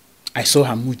 I saw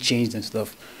her mood changed and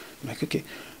stuff. I'm like, okay.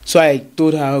 So I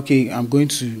told her, okay, I'm going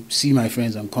to see my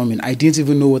friends, I'm coming. I didn't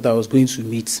even know what I was going to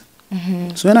meet.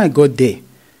 So when I got there,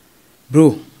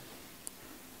 bro,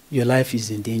 your life is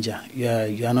in danger.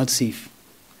 You are not safe.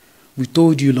 We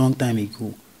told you a long time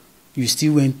ago. You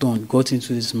still went on, got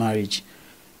into this marriage.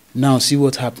 Now see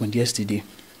what happened yesterday.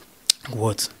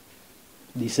 What?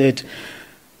 They said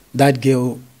that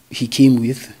girl he came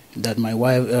with, that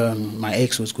my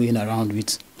ex was going around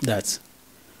with, that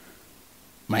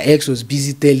my ex was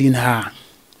busy telling her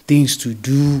things to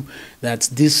do, that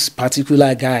this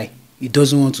particular guy, he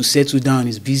doesn't want to settle down,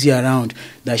 he's busy around,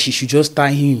 that she should just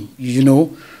tie him,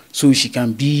 so she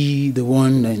can be the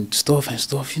one and stuff,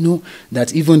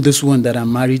 that even this one that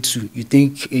I'm married to, you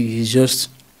think he's just,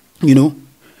 Even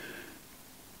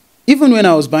when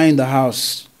I was buying the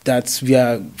house that we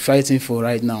are fighting for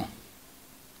right now,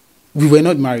 we were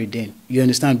not married then, you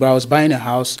understand? But I was buying a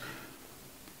house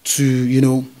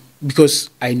to, because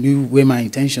I knew where my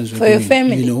intentions were for going. Your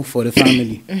family. For the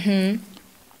family.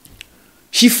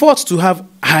 She fought to have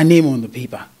her name on the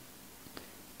paper.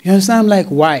 You understand? I'm like,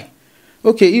 why?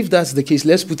 Okay, if that's the case,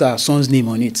 let's put our son's name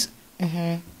on it.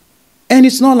 And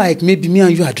it's not like maybe me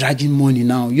and you are dragging money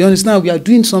now. You understand? We are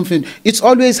doing something. It's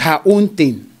always her own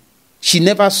thing. She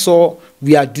never saw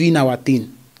we are doing our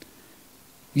thing.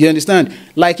 You understand?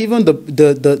 Like even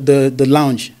the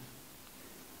lounge.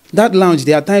 That lounge,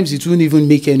 there are times it won't even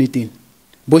make anything.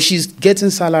 But she's getting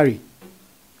salary.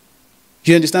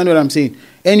 You understand what I'm saying?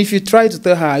 And if you try to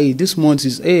tell her, hey, this month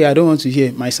is, hey, I don't want to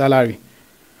hear my salary.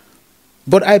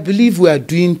 But I believe we are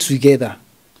doing together.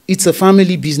 It's a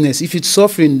family business. If it's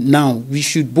suffering now, we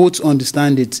should both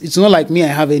understand it. It's not like me, I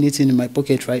have anything in my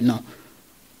pocket right now.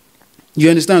 You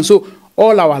understand? So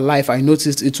all our life, I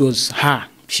noticed it was her.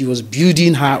 She was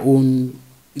building her own.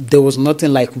 There was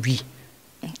nothing like we.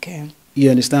 Okay. You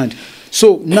understand?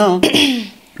 So now,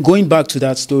 going back to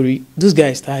that story, this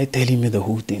guy started telling me the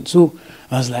whole thing. So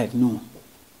I was like, no.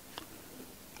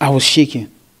 I was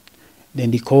shaking.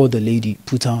 Then they called the lady,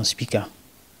 put her on speaker.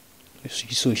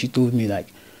 So she told me, like,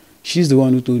 she's the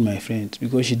one who told my friend,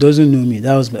 because she doesn't know me.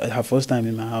 That was her first time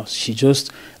in my house. She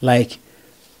just, like,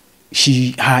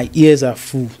 her ears are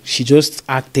full. She just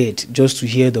acted just to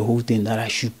hear the whole thing, that I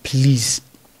should please.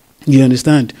 You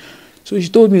understand? So she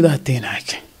told me that thing,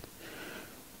 like.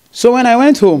 So when I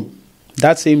went home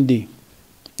that same day,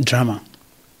 drama.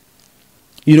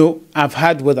 I've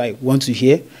had what I want to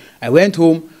hear. I went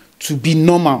home to be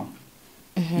normal.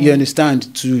 You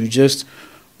understand? To just.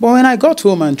 But when I got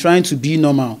home and trying to be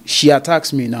normal, she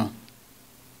attacks me now.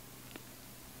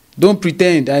 Don't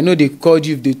pretend. I know they called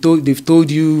you. They've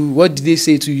told you. What did they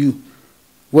say to you?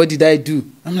 What did I do?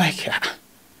 I'm like,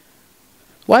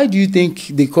 why do you think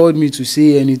they called me to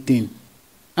say anything?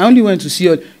 I only went to see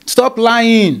her. Stop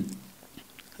lying.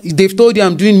 They've told you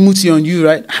I'm doing muti on you,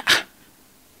 right?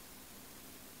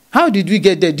 How did we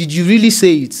get there? Did you really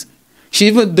say it?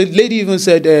 The lady even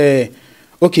said,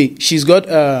 okay, she's got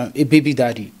a baby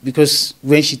daddy. Because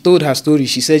when she told her story,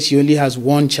 she said she only has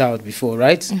one child before,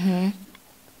 right?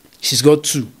 She's got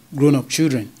 2 grown-up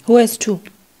children. Who has 2?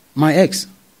 My ex.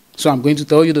 So I'm going to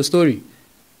tell you the story.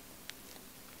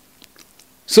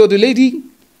 So the lady,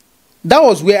 that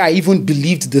was where I even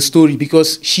believed the story,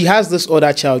 because she has this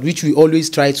other child, which we always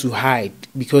try to hide,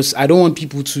 because I don't want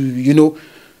people to,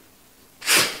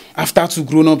 after 2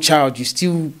 grown-up child,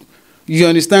 you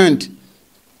understand?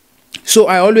 So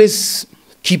I always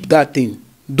keep that thing.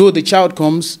 Though the child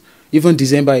comes, even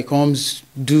December he comes,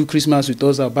 do Christmas with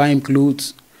us, I'll buy him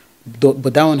clothes,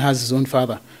 but that one has his own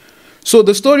father. So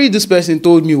the story this person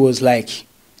told me was like,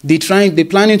 they're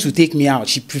planning to take me out.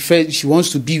 She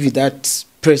wants to be with that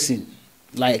person.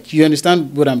 Like, you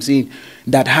understand what I'm saying?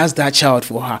 That has that child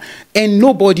for her. And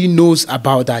nobody knows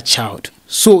about that child.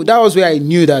 So that was where I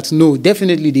knew that, no,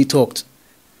 definitely they talked.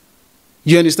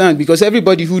 You understand? Because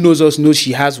everybody who knows us knows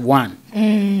she has one,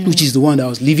 which is the one that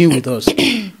was living with us.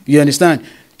 You understand?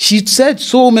 She said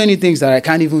so many things that I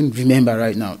can't even remember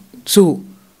right now. So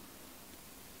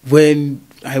when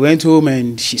I went home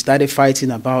and she started fighting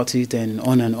about it and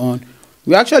on,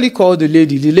 we actually called the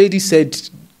lady. The lady said,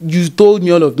 you told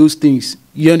me all of those things.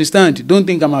 You understand? Don't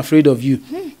think I'm afraid of you.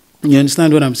 You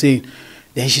understand what I'm saying?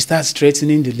 Then she starts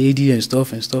threatening the lady and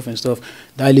stuff.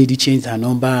 That lady changed her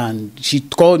number and she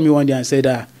called me one day and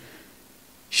said,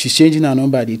 she's changing her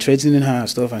number. They're threatening her and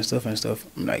stuff.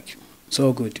 I'm like, it's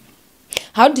all good.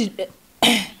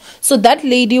 So that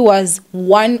lady was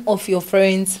one of your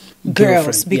friend's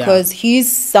girls, because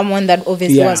he's someone that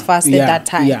obviously was fasted that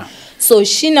time. Yeah. So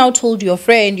she now told your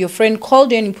friend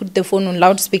called you and you put the phone on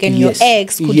loudspeaker and your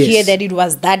ex could hear that it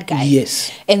was that guy.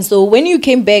 Yes. And so when you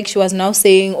came back, she was now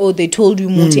saying, oh, they told you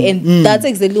Muti. And that's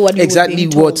exactly what you were being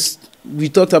told. What we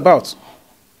talked about.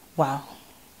 Wow.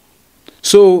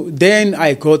 So then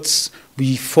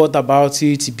we thought about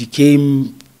it. It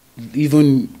became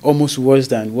even almost worse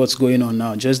than what's going on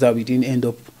now. Just that we didn't end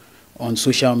up on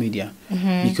social media.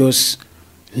 Because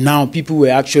now people were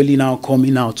actually now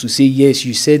coming out to say, yes,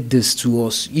 you said this to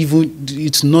us. Even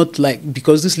it's not like,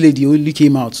 because this lady only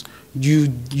came out,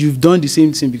 you've done the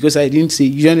same thing because I didn't say.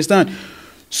 You understand?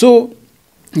 So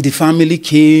the family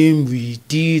came, we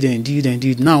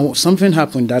did. Now something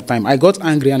happened that time. I got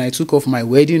angry and I took off my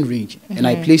wedding ring and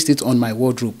I placed it on my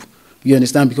wardrobe. You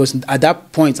understand? Because at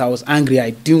that point I was angry.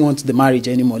 I didn't want the marriage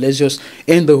anymore. Let's just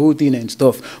end the whole thing and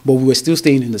stuff. But we were still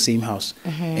staying in the same house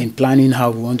and planning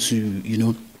how we want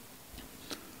to,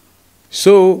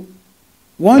 So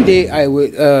one day I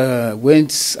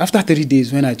went, after 30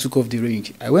 days when I took off the ring,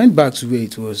 I went back to where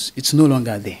it was. It's no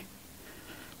longer there.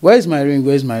 Where's my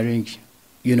ring?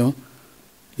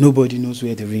 Nobody knows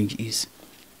where the ring is.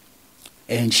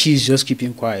 And she's just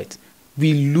keeping quiet.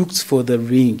 We looked for the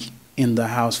ring in the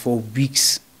house for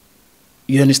weeks.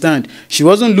 You understand? She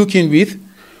wasn't looking with,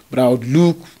 but I would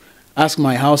look, ask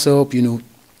my house help,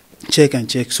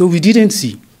 check. So we didn't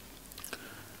see.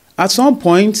 At some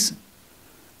point,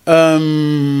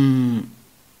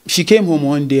 she came home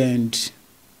one day and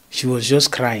she was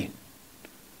just crying.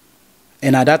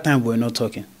 And at that time, we were not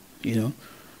talking, So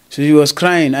she was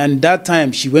crying, and that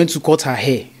time she went to cut her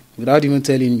hair without even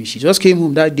telling me. She just came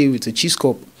home that day with a cheese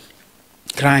cup,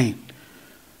 crying.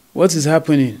 What is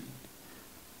happening?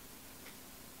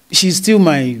 She's still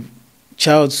my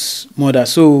child's mother.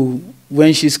 So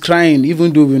when she's crying,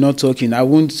 even though we're not talking, I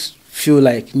won't feel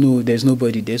like, no, there's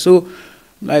nobody there. So,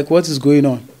 like, what is going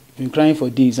on? You've been crying for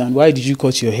days, and why did you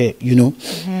cut your hair,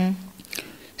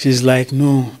 She's like,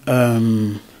 no,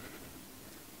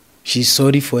 she's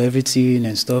sorry for everything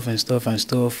and stuff.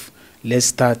 Let's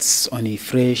start on a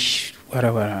fresh,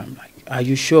 whatever. I'm like, are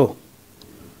you sure?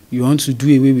 You want to do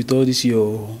away with all this,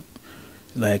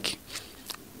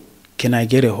 can I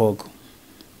get a hug?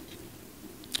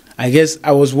 I guess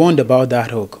I was warned about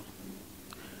that hug.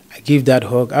 I gave that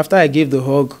hug. After I gave the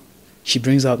hug, she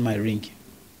brings out my ring.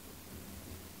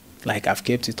 Like, I've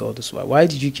kept it all this while. Why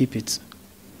did you keep it?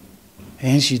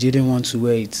 And she didn't want to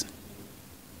wear it.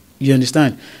 You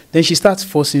understand? Then she starts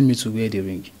forcing me to wear the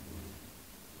ring.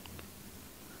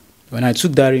 When I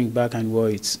took that ring back and wore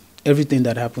it, everything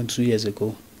that happened 2 years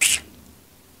ago.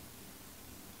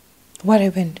 What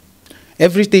happened?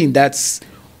 Everything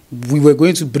we were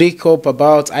going to break up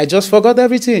about, I just forgot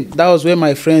everything. That was where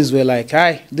my friends were like,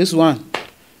 hi, this one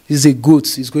is a goat.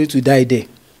 He's going to die there.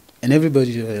 And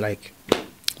everybody was like,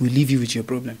 we'll leave you with your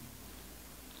problem.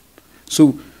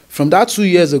 So from that 2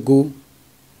 years ago,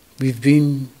 we've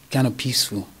been kind of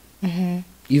peaceful.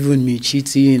 Even me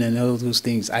cheating and all those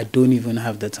things, I don't even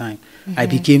have the time. I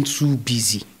became too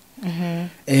busy.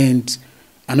 And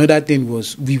another thing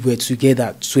was, we were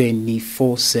together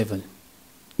 24/7.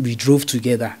 We drove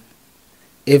together.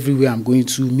 Everywhere I'm going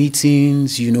to,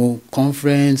 meetings,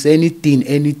 conference,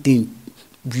 anything,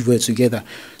 we were together.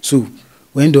 So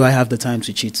when do I have the time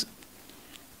to cheat?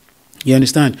 You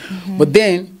understand? But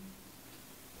then,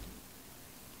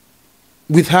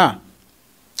 with her,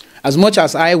 as much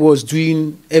as I was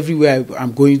doing everywhere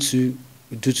I'm going to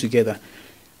do together,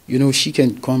 she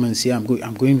can come and say, I'm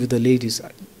going with the ladies.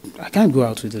 I can't go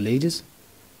out with the ladies.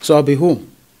 So I'll be home.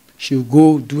 She'll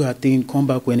go do her thing, come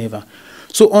back whenever.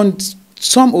 So on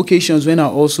some occasions when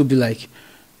I'll also be like,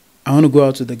 I want to go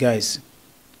out with the guys.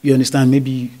 You understand?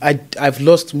 Maybe I've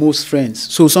lost most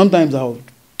friends. So sometimes I'll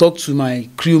talk to my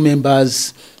crew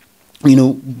members, you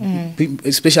know,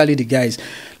 especially the guys.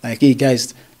 Like, hey,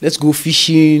 guys, let's go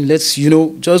fishing. Let's, you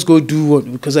know, just go do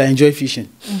what, because I enjoy fishing.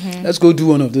 Let's go do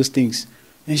one of those things.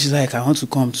 And she's like, I want to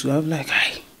come too. I'm like,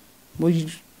 hey, well, you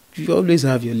always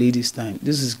have your ladies' time.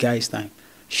 This is guys' time.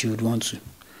 She would want to.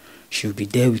 She would be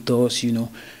there with us, you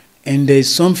know. And there's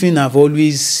something I've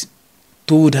always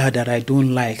told her that I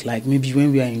don't like maybe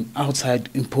when we are outside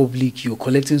in public, you're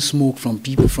collecting smoke from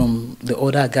people, from the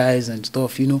other guys and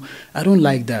stuff, you know. I don't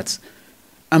like that.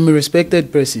 I'm a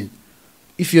respected person.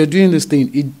 If you're doing this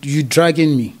thing, you're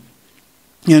dragging me.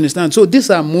 You understand? So these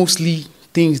are mostly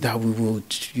things that we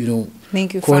would, you know,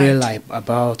 make you quarrel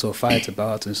about or fight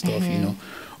about and stuff, you know.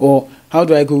 Or how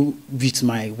do I go with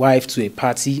my wife to a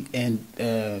party and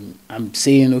I'm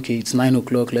saying, okay, it's 9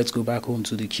 o'clock, let's go back home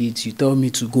to the kids. You tell me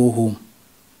to go home.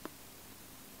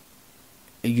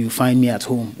 You find me at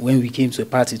home when we came to a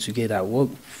party together.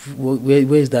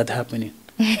 Where is that happening?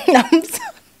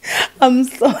 I'm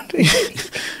sorry.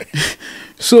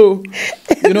 So,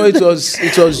 you know, it was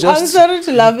just. I'm sorry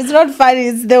to laugh. It's not funny.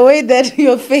 It's the way that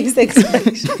your face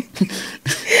expression.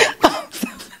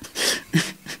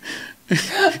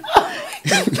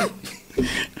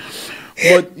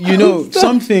 But you know,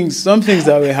 some things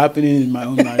that were happening in my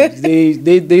own life,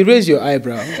 they raise your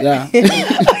eyebrow. Yeah.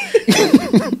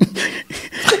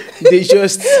 They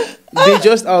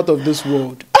just out of this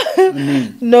world. I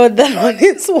mean. No, that one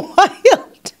is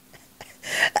wild.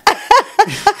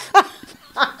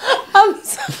 I'm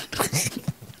sorry.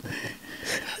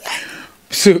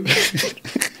 So.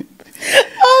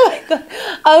 Oh my God.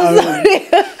 I'm sorry.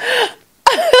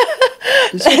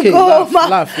 It's okay.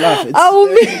 Laugh. It's,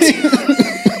 Owamie.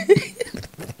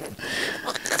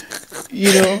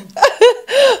 You know.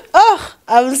 Oh,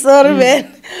 I'm sorry,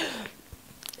 man.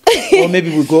 Or maybe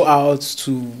we go out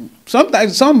to,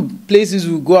 sometimes some places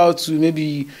we go out to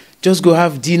maybe just go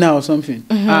have dinner or something.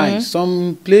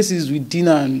 Some places with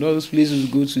dinner and those places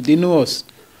we go to, they know us.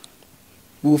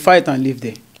 We'll fight and live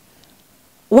there.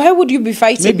 Why would you be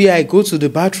fighting? Maybe I go to the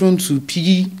bathroom to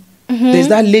pee. There's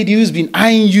that lady who's been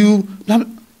eyeing you.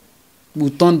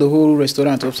 We'll turn the whole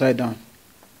restaurant upside down.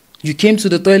 You came to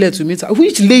the toilet to meet her.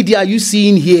 Which lady are you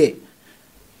seeing here?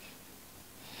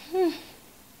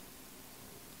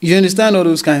 You understand all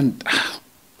those kind,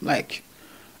 like,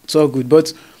 it's all good.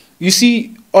 But you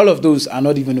see, all of those are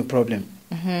not even a problem.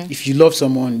 If you love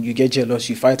someone, you get jealous,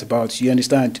 you fight about, you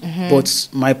understand. But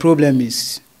my problem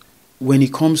is when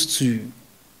it comes to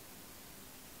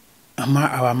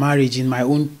our marriage, in my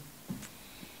own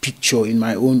picture,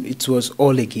 it was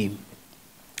all a game.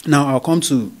 Now, I'll come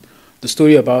to the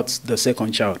story about the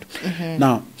second child.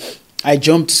 Now, I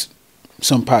jumped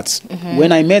some parts.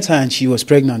 When I met her and she was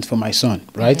pregnant for my son,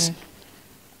 right?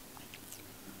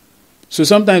 So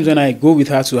sometimes when I go with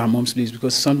her to her mom's place,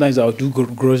 because sometimes I'll do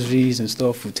groceries and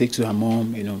stuff, we'll take to her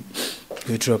mom, you know,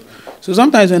 we drop. So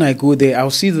sometimes when I go there, I'll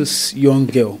see this young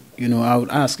girl, you know, I would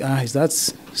ask, is that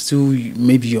still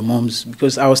maybe your mom's?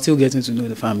 Because I was still getting to know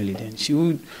the family then. She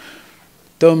would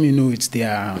tell me, no, it's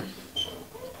their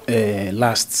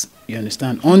last, you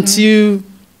understand? Until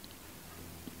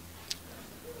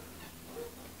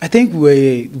I think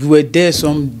we were there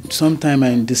sometime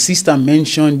and the sister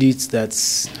mentioned it,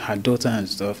 that's her daughter and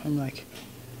stuff. I'm like,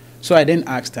 so I then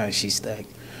asked her, she's like,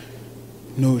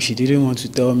 no, she didn't want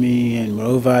to tell me, and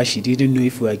moreover, she didn't know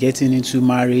if we were getting into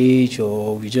marriage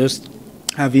or we just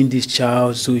having this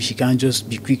child, so she can't just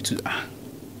be quick to,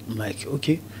 I'm like,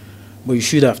 okay, but you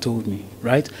should have told me,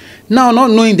 right? Now,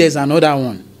 not knowing there's another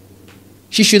one,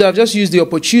 she should have just used the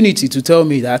opportunity to tell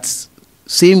me that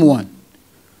same one.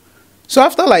 So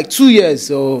after like 2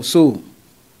 years or so,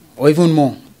 or even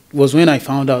more, was when I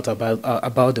found out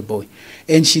about the boy.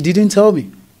 And she didn't tell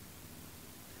me.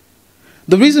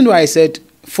 The reason why I said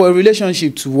for a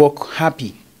relationship to work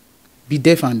happy, be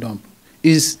deaf and dumb,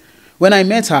 is when I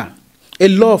met her, a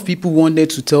lot of people wanted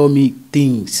to tell me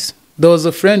things. There was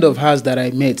a friend of hers that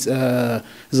I met. He's a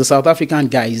South African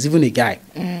guy. He's even a guy.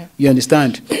 You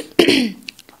understand?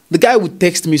 The guy would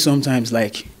text me sometimes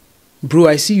like, bro,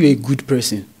 I see you're a good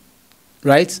person.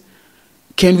 Right?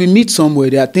 Can we meet somewhere?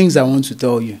 There are things I want to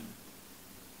tell you.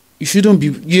 You shouldn't be...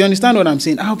 You understand what I'm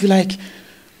saying? I'll be like...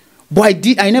 But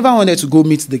I never wanted to go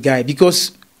meet the guy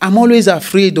because I'm always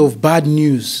afraid of bad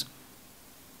news.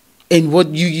 And what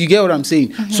you get what I'm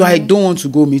saying? So I don't want to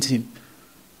go meet him.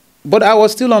 But I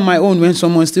was still on my own when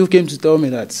someone still came to tell me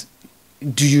that,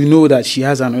 do you know that she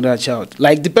has another child?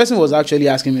 Like, the person was actually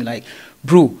asking me like,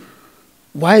 bro,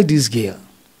 why this girl?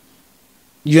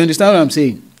 You understand what I'm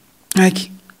saying? like,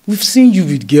 we've seen you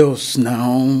with girls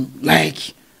now,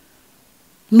 like,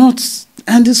 not,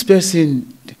 and this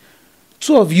person,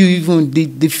 two of you even,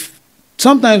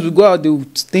 sometimes we go out, they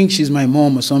would think she's my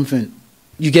mom or something.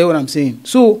 You get what I'm saying?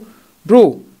 So,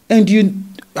 bro, and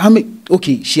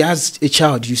okay, she has a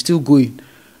child, you still going.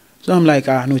 So I'm like,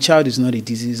 no, child is not a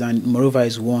disease, and moreover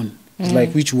is one. It's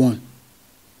like, which one?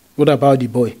 What about the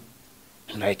boy?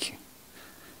 I'm like,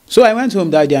 so I went home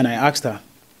that day and I asked her,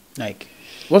 like,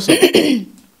 what's up? There's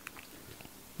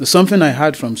something I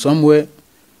heard from somewhere.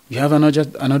 You have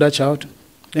another child?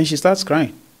 Then she starts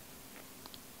crying.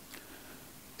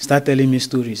 Start telling me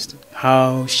stories.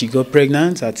 How she got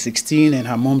pregnant at 16 and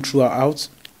her mom threw her out.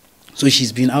 So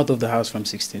she's been out of the house from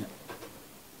 16.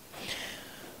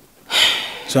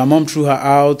 So her mom threw her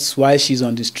out while she's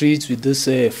on the streets with this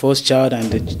first child, and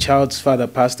the child's father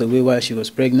passed away while she was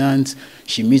pregnant.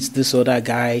 She meets this other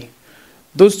guy.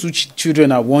 Those two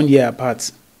children are 1 year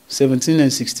apart, 17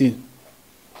 and 16.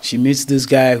 She meets this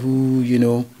guy who, you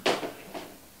know,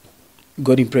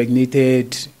 got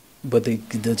impregnated, but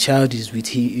the child is with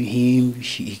him.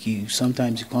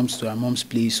 Sometimes he comes to her mom's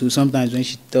place. So sometimes when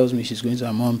she tells me she's going to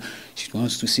her mom, she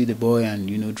wants to see the boy and,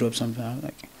 you know, drop something. I'm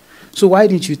like, so why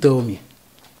didn't you tell me?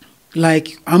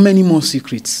 Like, how many more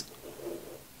secrets?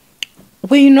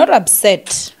 Were you not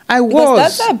upset? I was.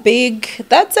 Because that's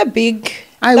a big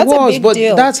but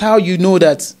deal. That's how you know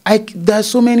that there's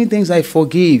so many things I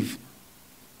forgave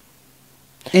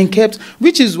and kept,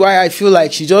 which is why I feel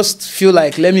like she just feel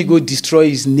like, let me go destroy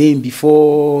his name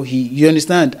before you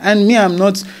understand? And me, I'm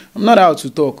not out to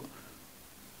talk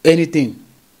anything.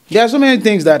 There are so many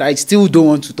things that I still don't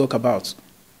want to talk about.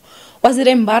 Was it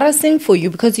embarrassing for you?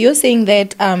 Because you're saying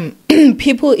that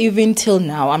people even till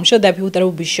now, I'm sure there are people that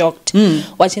will be shocked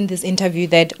watching this interview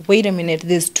that, wait a minute,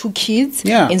 there's 2 kids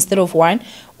instead of 1.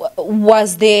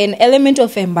 Was there an element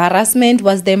of embarrassment?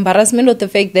 Was the embarrassment of the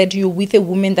fact that you're with a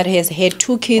woman that has had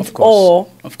 2 kids? Of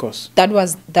course. That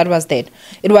was that.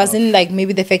 It wasn't like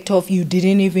maybe the fact of you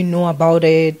didn't even know about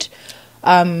it.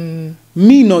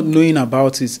 Me not knowing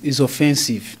about it is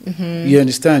offensive. You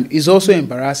understand? It's also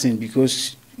embarrassing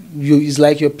because it's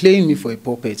like you're playing me for a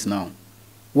puppet now.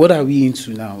 What are we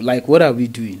into now? Like, what are we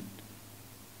doing?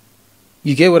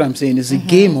 You get what I'm saying? Is it a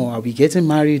game, or are we getting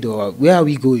married, or where are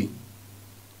we going?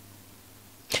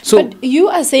 So, but you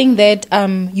are saying that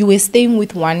you were staying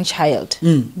with 1 child.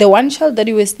 The 1 child that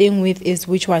you were staying with is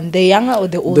which one? The younger or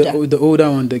the older? The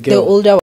older one, the girl. The older one.